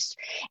used.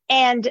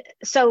 And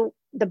so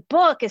the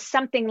book is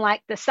something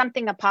like the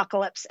Something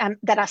Apocalypse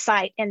that I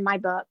cite in my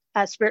book,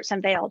 Spirits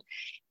Unveiled.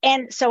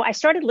 And so I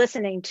started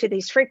listening to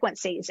these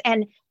frequencies,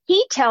 and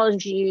he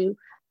tells you.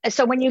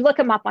 So when you look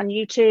them up on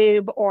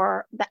YouTube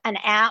or an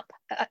app,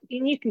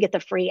 you can get the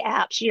free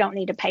apps. You don't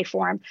need to pay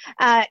for them.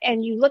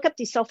 And you look up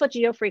these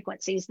solfeggio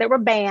frequencies that were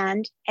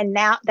banned, and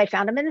now they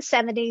found them in the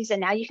 70s,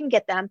 and now you can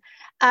get them.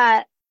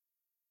 They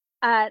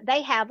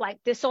have like,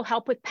 this will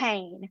help with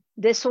pain.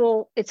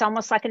 It's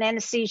almost like an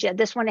anesthesia.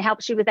 This one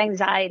helps you with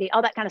anxiety,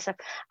 all that kind of stuff.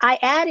 I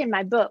add in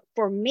my book,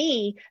 for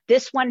me,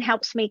 this one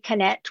helps me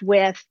connect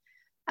with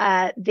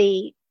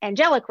the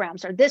angelic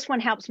realms, or this one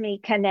helps me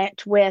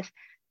connect with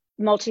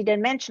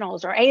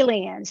multidimensionals or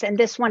aliens, and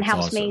this one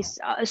helps me.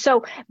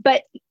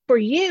 But for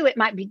you, it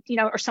might be,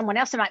 or someone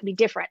else, it might be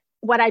different.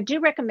 What I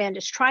do recommend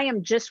is try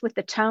them just with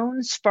the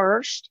tones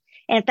first.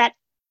 And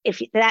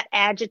if that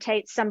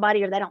agitates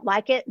somebody or they don't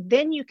like it,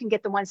 then you can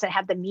get the ones that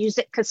have the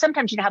music, because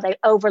sometimes how they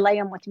overlay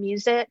them with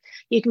music.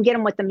 You can get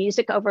them with the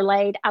music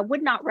overlaid. I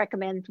would not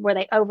recommend where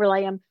they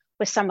overlay them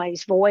with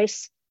somebody's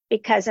voice,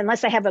 because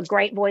unless they have a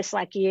great voice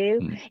like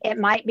you, it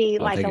might be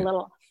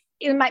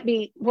it might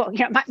be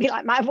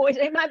like my voice.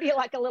 It might be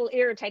like a little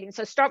irritating.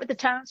 So start with the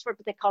tones for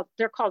what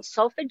they're called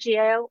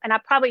solfeggio. And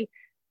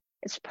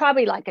it's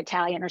probably like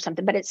Italian or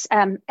something, but it's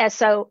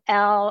solfeggio,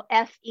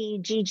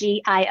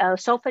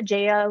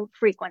 solfeggio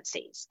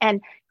frequencies, and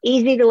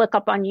easy to look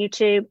up on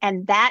YouTube.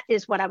 And that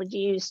is what I would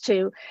use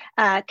to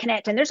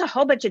connect. And there's a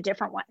whole bunch of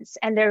different ones,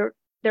 and they're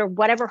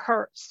whatever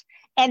hertz.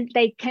 And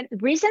the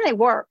reason they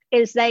work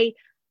is they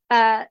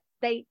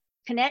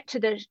connect to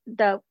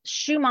the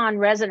Schumann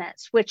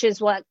resonance, which is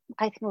what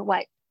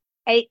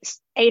 8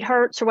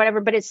 hertz or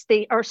whatever, but it's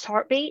the Earth's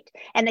heartbeat,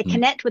 and they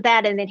connect with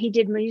that. And then he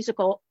did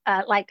musical,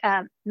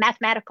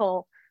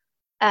 mathematical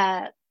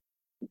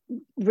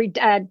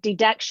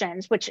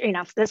deductions, which,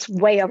 that's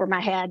way over my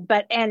head,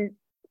 and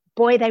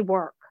boy, they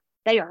work.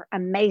 They are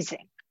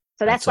amazing.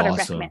 So that's what awesome. I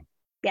recommend.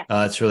 Yeah.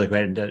 It's really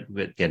great. And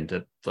again,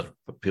 to let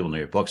people know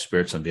your book,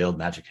 Spirits Unveiled,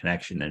 Magic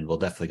Connection, and we'll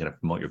definitely going to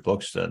promote your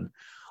books then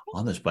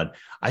on this, but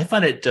I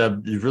find it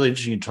really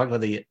interesting to talk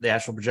about the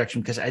astral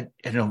projection, because I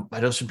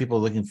know some people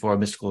are looking for a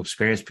mystical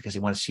experience because they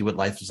want to see what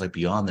life is like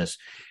beyond this.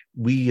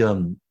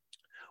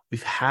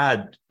 We've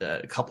had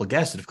a couple of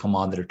guests that have come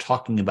on that are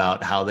talking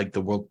about how like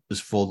the world is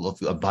full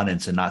of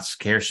abundance and not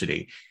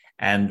scarcity.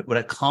 And when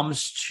it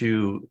comes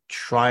to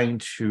trying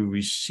to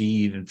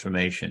receive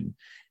information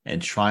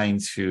and trying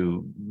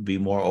to be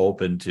more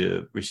open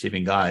to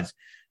receiving guides,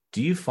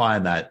 do you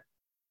find that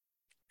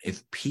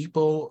if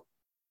people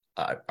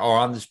are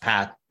on this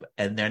path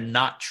and they're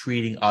not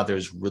treating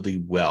others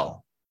really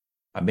well,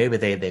 or maybe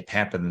they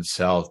pamper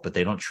themselves, but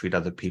they don't treat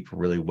other people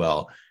really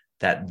well,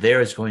 that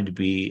there is going to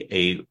be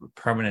a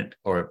permanent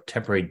or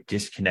temporary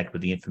disconnect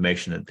with the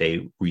information that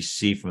they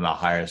receive from the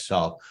higher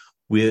self?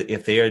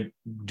 If they are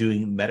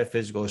doing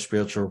metaphysical or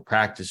spiritual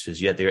practices,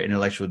 yet they're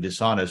intellectually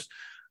dishonest,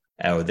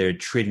 or they're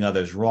treating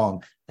others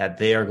wrong, that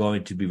they are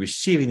going to be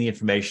receiving the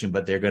information,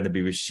 but they're going to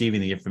be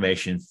receiving the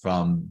information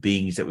from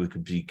beings that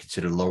would be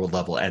considered lower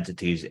level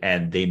entities,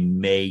 and they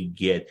may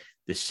get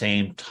the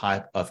same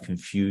type of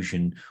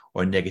confusion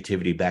or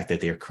negativity back that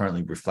they are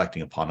currently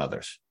reflecting upon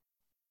others.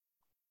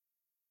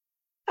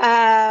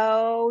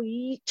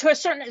 To a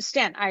certain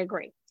extent, I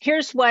agree.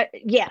 Here's what,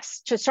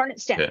 yes, to a certain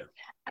extent.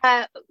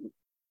 Yeah.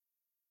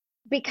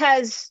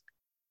 Because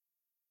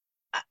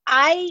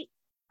I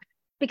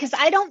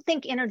don't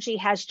think energy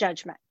has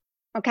judgment.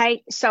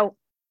 Okay. So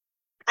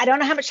I don't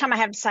know how much time I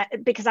have to say,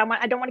 because I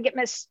don't want to get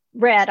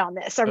misread on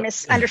this or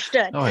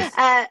misunderstood.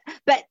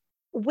 But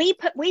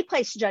we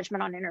place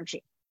judgment on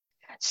energy.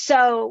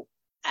 So,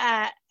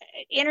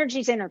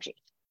 energy's energy.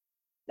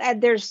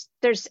 There's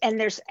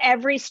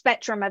every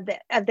spectrum of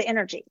the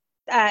energy.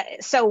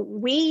 So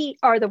we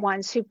are the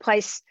ones who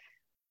place.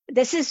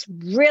 This is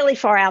really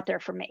far out there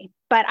for me,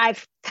 but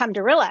I've come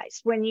to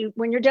realize when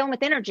you're dealing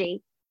with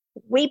energy,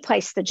 we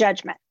place the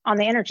judgment on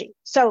the energy.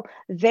 So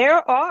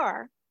there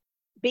are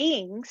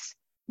beings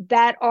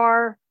that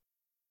are,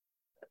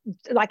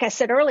 like I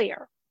said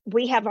earlier,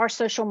 we have our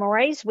social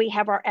mores, we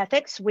have our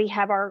ethics, we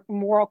have our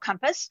moral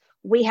compass,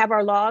 we have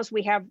our laws,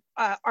 we have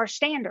our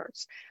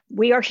standards.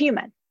 We are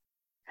human.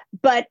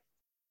 But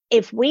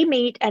if we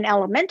meet an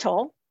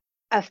elemental,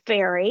 a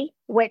fairy,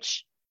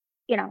 which,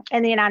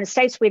 in the United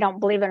States, we don't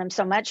believe in them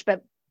so much,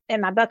 but in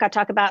my book, I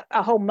talk about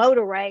a whole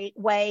motorway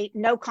way.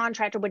 No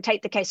contractor would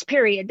take the case,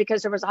 period,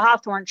 because there was a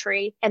hawthorn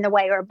tree in the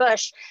way, or a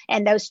bush,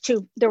 and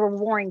there were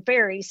warring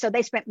fairies. So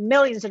they spent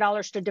millions of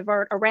dollars to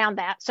divert around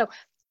that. So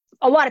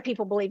a lot of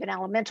people believe in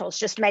elementals,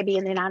 just maybe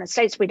in the United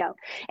States, we don't.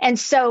 And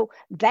so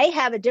they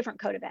have a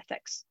different code of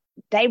ethics.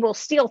 They will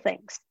steal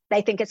things.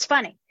 They think it's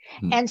funny.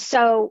 And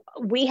so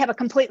we have a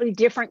completely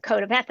different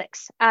code of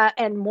ethics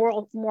and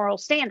moral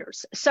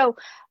standards. So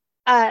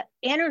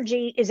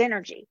energy is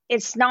energy.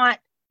 It's not,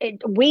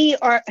 we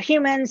are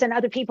humans, and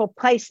other people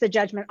place the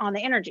judgment on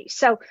the energy.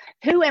 So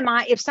who am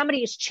I? If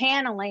somebody is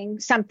channeling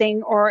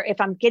something, or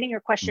if I'm getting your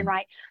question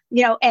right,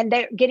 and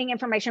they're getting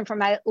information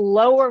from a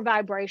lower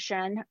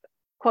vibration,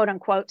 quote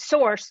unquote,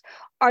 source,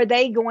 are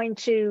they going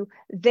to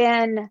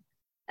then,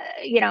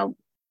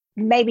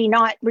 maybe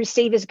not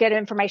receive as good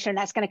information?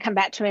 That's going to come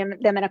back to them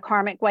in a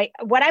karmic way.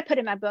 What I put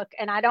in my book,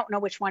 and I don't know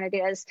which one it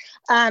is,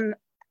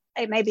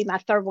 it may be my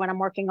third one I'm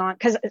working on,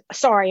 because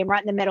I'm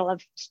right in the middle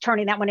of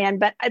turning that one in,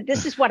 but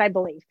this is what I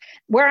believe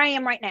where I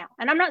am right now.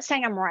 And I'm not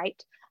saying I'm right.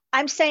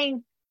 I'm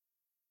saying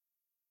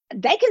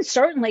they can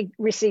certainly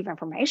receive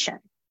information.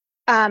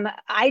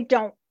 I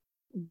don't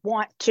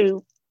want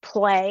to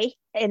play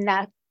in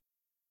that.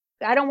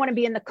 I don't want to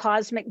be in the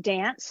cosmic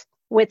dance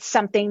with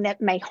something that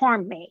may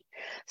harm me.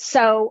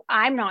 So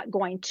I'm not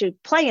going to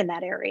play in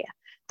that area.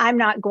 I'm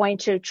not going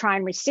to try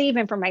and receive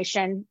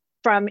information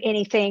from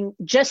anything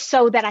just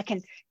so that I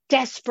can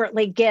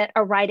desperately get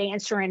a right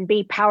answer and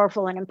be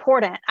powerful and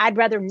important. I'd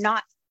rather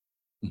not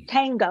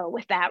tango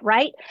with that,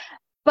 right?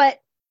 But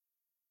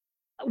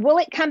will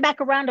it come back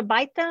around to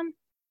bite them?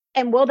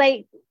 And will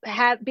they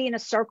be in a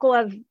circle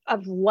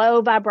of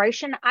low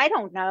vibration? I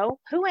don't know.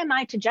 Who am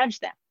I to judge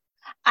them?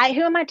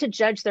 Who am I to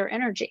judge their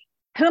energy?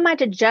 Who am I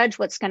to judge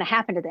what's going to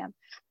happen to them?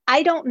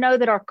 I don't know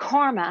that our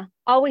karma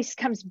always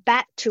comes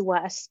back to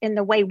us in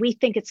the way we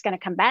think it's going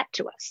to come back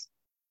to us.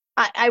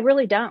 I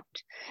really don't.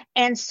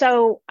 And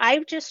so I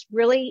just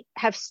really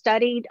have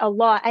studied a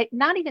lot.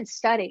 Not even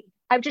studied.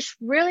 I've just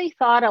really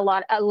thought a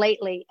lot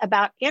lately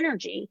about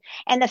energy,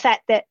 and the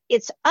fact that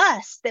it's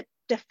us that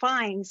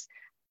defines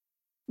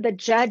the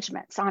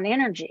judgments on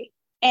energy.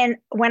 And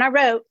when I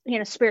wrote,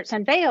 Spirits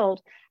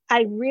Unveiled,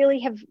 I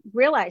really have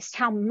realized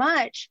how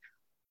much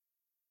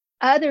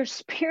other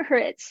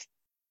spirits,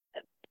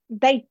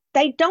 they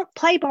don't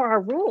play by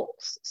our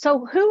rules.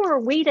 So who are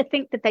we to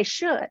think that they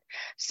should?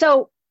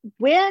 So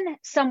when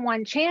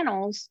someone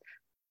channels,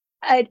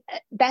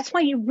 that's why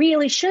you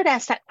really should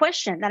ask that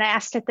question that I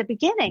asked at the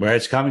beginning. Where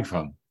it's coming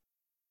from.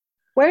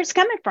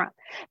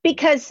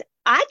 Because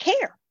I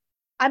care.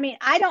 I mean,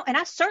 I don't, and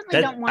I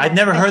certainly don't want to. I've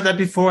never heard that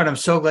before, and I'm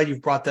so glad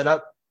you've brought that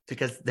up,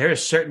 because there are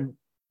certain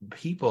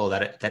people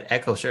that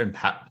echo certain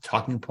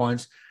talking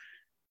points.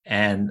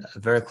 And a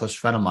very close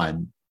friend of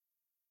mine,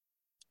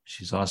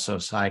 she's also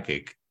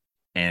psychic,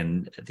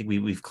 And I think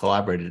we've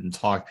collaborated and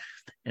talked.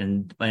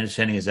 And my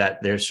understanding is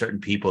that there are certain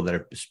people that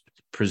are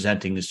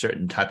presenting a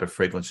certain type of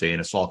frequency,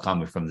 and it's all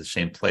coming from the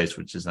same place,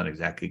 which is not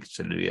exactly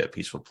considered to be a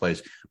peaceful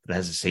place, but it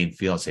has the same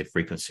feel and same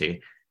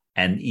frequency.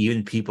 And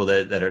even people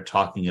that are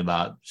talking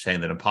about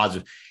saying that I'm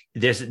positive,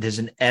 there's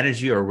an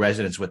energy or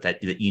resonance with that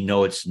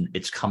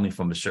it's coming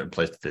from a certain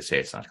place that they say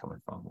it's not coming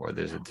from, or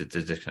there's a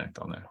disconnect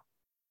on there.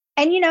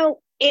 And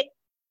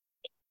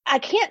I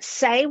can't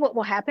say what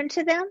will happen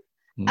to them,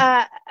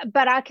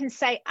 but I can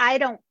say I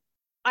don't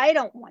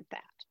want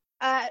that.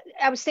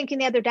 I was thinking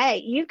the other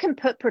day, you can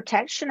put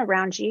protection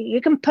around you.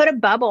 You can put a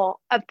bubble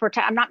of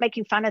protection. I'm not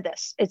making fun of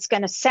this. It's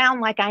going to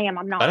sound like I am.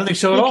 I'm not. I don't think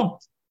so at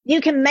all. You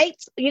can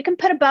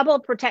put a bubble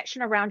of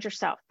protection around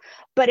yourself.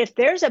 But if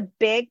there's a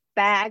big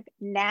bag,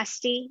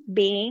 nasty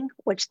being,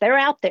 which they're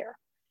out there,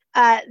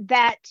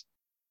 that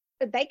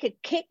they could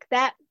kick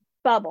that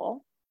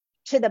bubble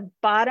to the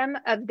bottom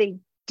of the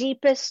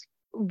deepest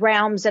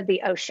realms of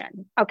the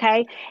ocean.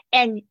 Okay.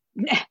 And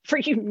for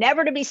you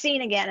never to be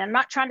seen again. I'm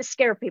not trying to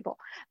scare people,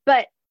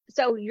 but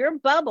so your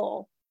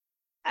bubble.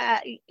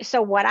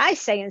 So what I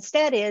say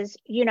instead is,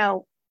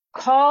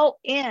 call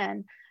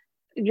in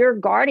your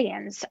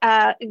guardians.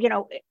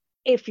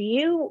 If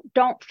you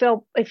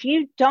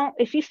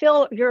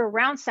feel you're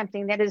around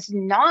something that is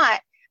not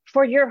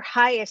for your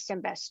highest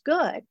and best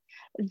good,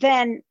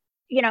 then,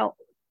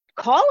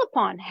 call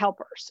upon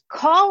helpers,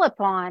 call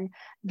upon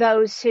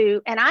those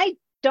who, and I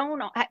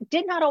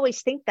did not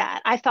always think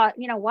that. I thought,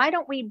 why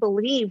don't we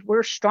believe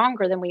we're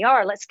stronger than we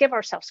are? Let's give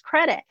ourselves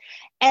credit.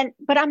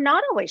 But I'm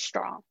not always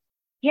strong.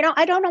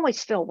 I don't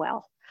always feel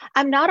well.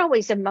 I'm not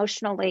always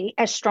emotionally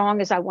as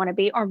strong as I want to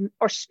be, or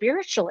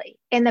spiritually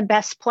in the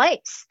best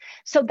place.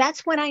 So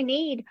that's when I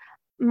need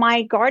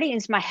my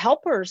guardians, my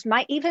helpers,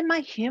 even my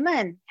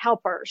human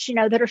helpers,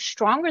 that are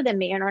stronger than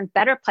me and are in a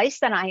better place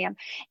than I am.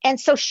 And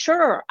so,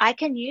 sure, I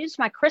can use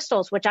my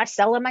crystals, which I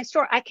sell in my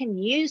store. I can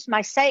use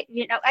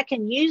I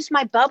can use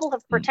my bubble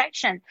of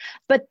protection,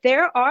 but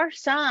there are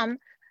some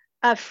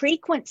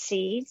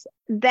frequencies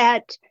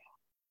that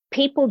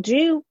people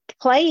do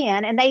play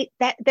in, and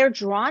they're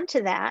drawn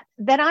to that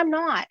I'm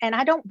not, and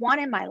I don't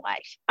want in my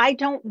life. I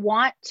don't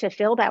want to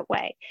feel that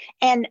way.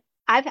 And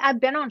I've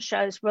been on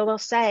shows where they'll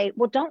say,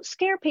 well, don't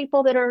scare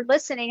people that are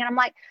listening. And I'm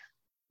like,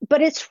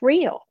 but it's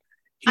real.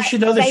 You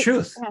should know the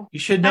truth. You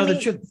should know the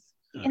truth.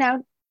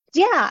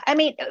 Yeah. I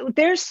mean,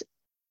 there is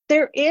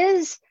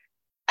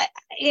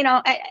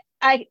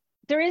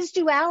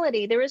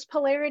duality, there is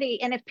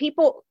polarity. And if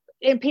people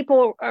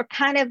are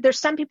there's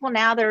some people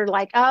now that are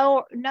like,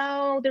 oh,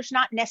 no, there's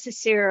not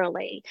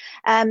necessarily.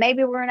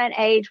 Maybe we're in an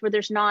age where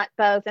there's not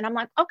both. And I'm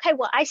like, okay,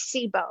 well, I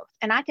see both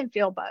and I can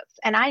feel both.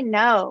 And I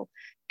know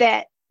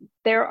that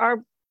there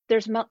are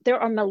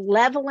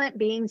malevolent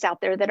beings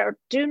out there that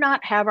do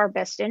not have our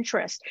best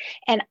interest.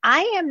 And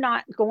I am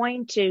not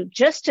going to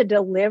just to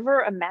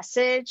deliver a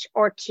message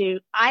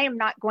I am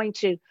not going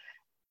to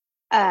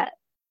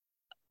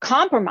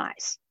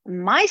compromise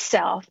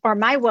myself or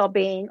my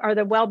well-being or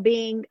the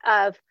well-being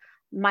of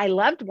my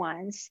loved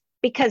ones,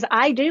 because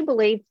I do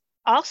believe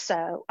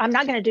also, I'm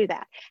not going to do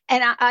that.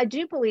 And I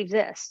do believe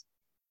this.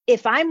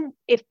 If I'm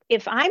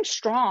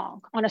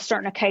strong on a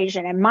certain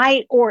occasion and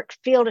my auric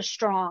field is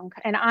strong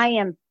and I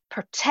am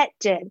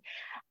protected,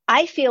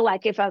 I feel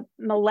like if a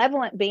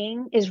malevolent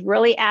being is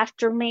really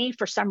after me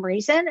for some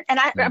reason, and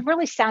I'm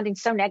really sounding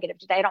so negative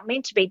today. I don't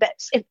mean to be, but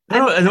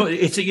no,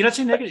 you're not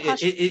saying negative.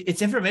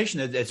 It's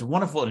information that's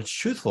wonderful and it's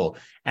truthful.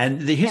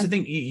 And here's the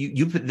thing: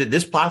 you put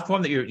this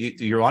platform that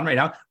you're on right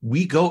now.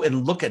 We go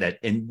and look at it,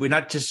 and we're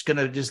not just going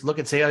to just look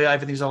and say, "Oh, yeah,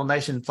 everything's all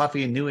nice and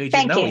fluffy and new age." We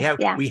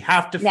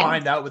have to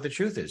find out what the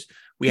truth is.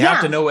 We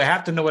have to know. We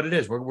have to know what it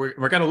is. We're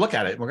going to look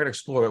at it. We're going to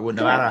explore it, no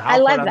matter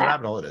how far down the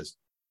rabbit hole it is.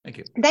 Thank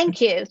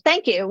you.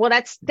 Well,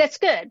 that's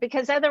good,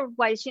 because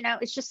otherwise,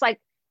 it's just like,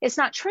 it's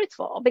not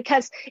truthful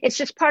because it's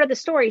just part of the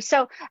story.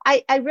 So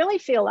I really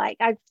feel like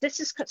this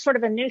is sort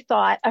of a new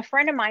thought. A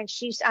friend of mine,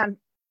 she's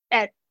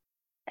in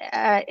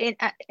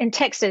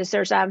Texas.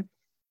 There's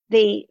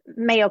the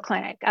Mayo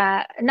Clinic,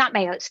 not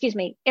Mayo, excuse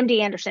me,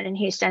 MD Anderson in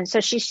Houston. So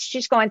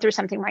she's going through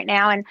something right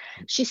now, and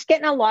she's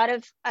getting a lot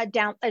of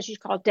as you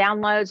call it,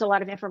 downloads, a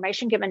lot of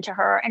information given to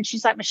her. And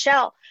she's like,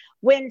 Michelle,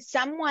 when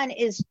someone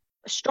is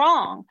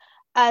strong,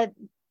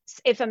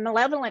 if a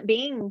malevolent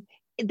being,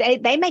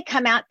 they may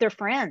come out their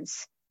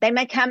friends.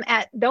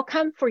 They'll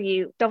come for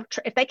you.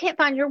 If they can't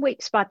find your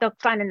weak spot, they'll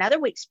find another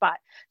weak spot.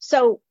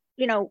 So,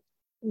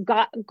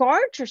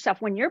 guard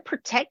yourself when you're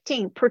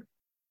protecting,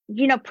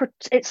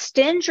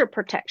 extend your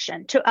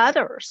protection to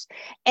others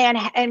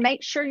and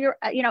make sure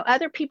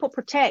other people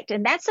protect.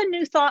 And that's a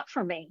new thought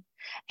for me.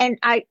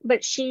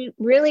 But she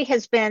really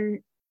has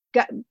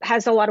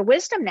a lot of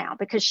wisdom now,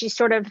 because she's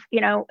sort of,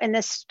 in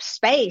this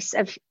space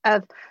of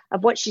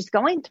what she's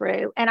going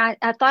through. And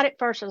I thought at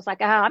first, I was like,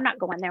 oh, I'm not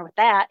going there with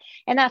that.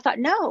 And I thought,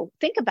 no,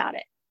 think about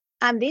it.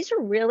 These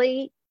are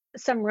really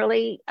some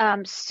really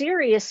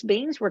serious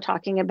beings we're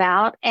talking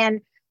about. And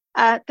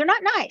they're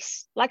not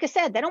nice. Like I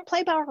said, they don't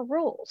play by our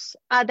rules.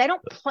 They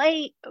don't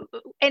play.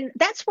 And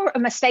that's where a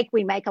mistake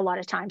we make a lot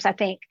of times, I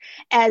think,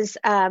 as,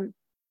 in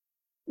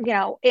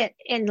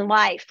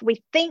life,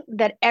 we think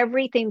that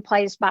everything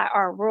plays by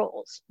our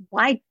rules.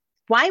 Why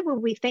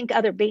would we think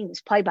other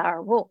beings play by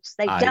our rules?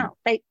 They don't.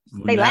 They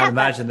laugh. I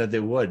imagine that they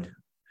would.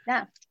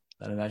 Yeah.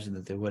 I imagine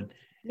that they would.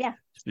 Yeah.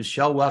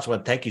 Michelle Welch,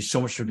 thank you so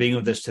much for being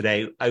with us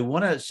today. I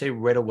want to say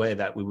right away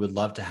that we would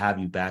love to have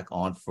you back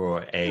on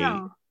for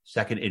a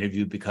second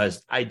interview,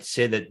 because I'd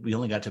say that we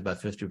only got to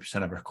about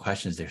 50% of our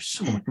questions. There's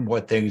so many more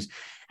things.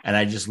 And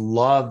I just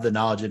love the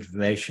knowledge,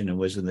 information, and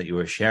wisdom that you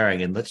were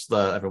sharing. And let's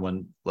let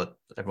everyone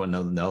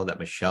know that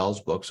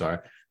Michelle's books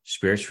are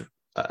Spirits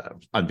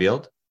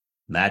Unveiled,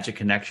 Magic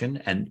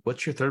Connection, and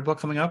what's your third book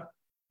coming up?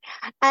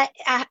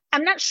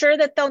 I'm not sure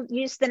that they'll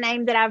use the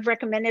name that I've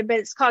recommended, but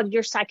it's called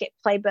Your Psychic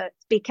Playbook,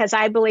 because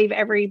I believe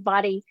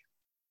everybody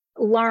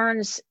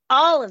learns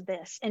all of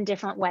this in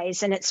different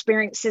ways and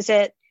experiences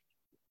it.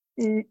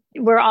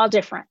 We're all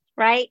different,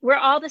 right? We're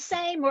all the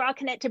same. We're all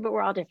connected, but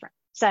we're all different.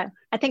 So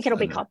I think it'll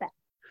be called that.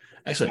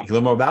 Excellent. You can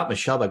learn more about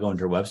Michelle by going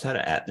to her website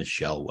at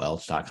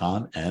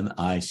michellewelch.com,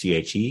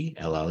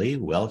 MICHELLE,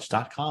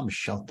 Welch.com.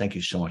 Michelle, thank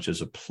you so much. It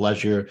was a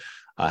pleasure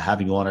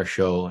having you on our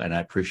show, and I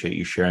appreciate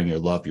you sharing your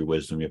love, your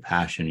wisdom, your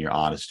passion, your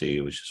honesty.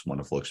 It was just a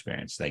wonderful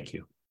experience. Thank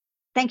you.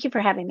 Thank you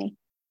for having me.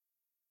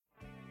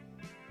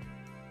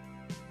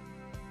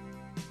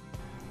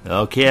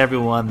 Okay,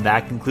 everyone,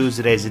 that concludes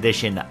today's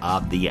edition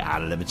of the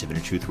Outer Limits of Inner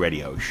Truth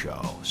Radio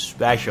Show.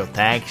 Special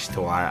thanks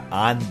to our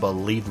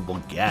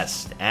unbelievable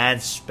guests,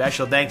 and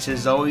special thanks,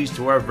 as always,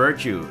 to our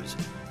virtues,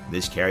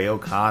 Miss Carrie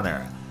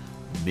O'Connor,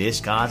 Miss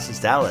Constance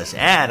Dallas,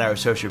 and our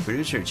associate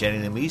producer,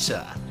 Jenny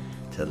Lamisa.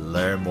 To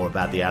learn more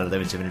about the Outer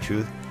Limits of Inner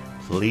Truth,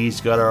 please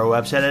go to our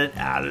website at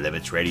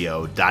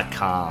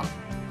outerlimitsradio.com.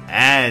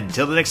 And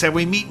until the next time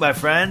we meet, my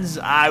friends,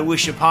 I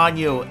wish upon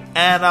you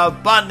an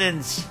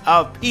abundance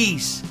of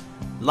peace,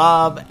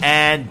 love,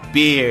 and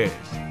beers.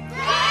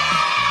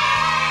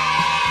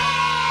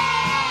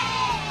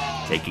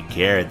 Take good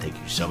care, and thank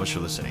you so much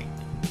for listening.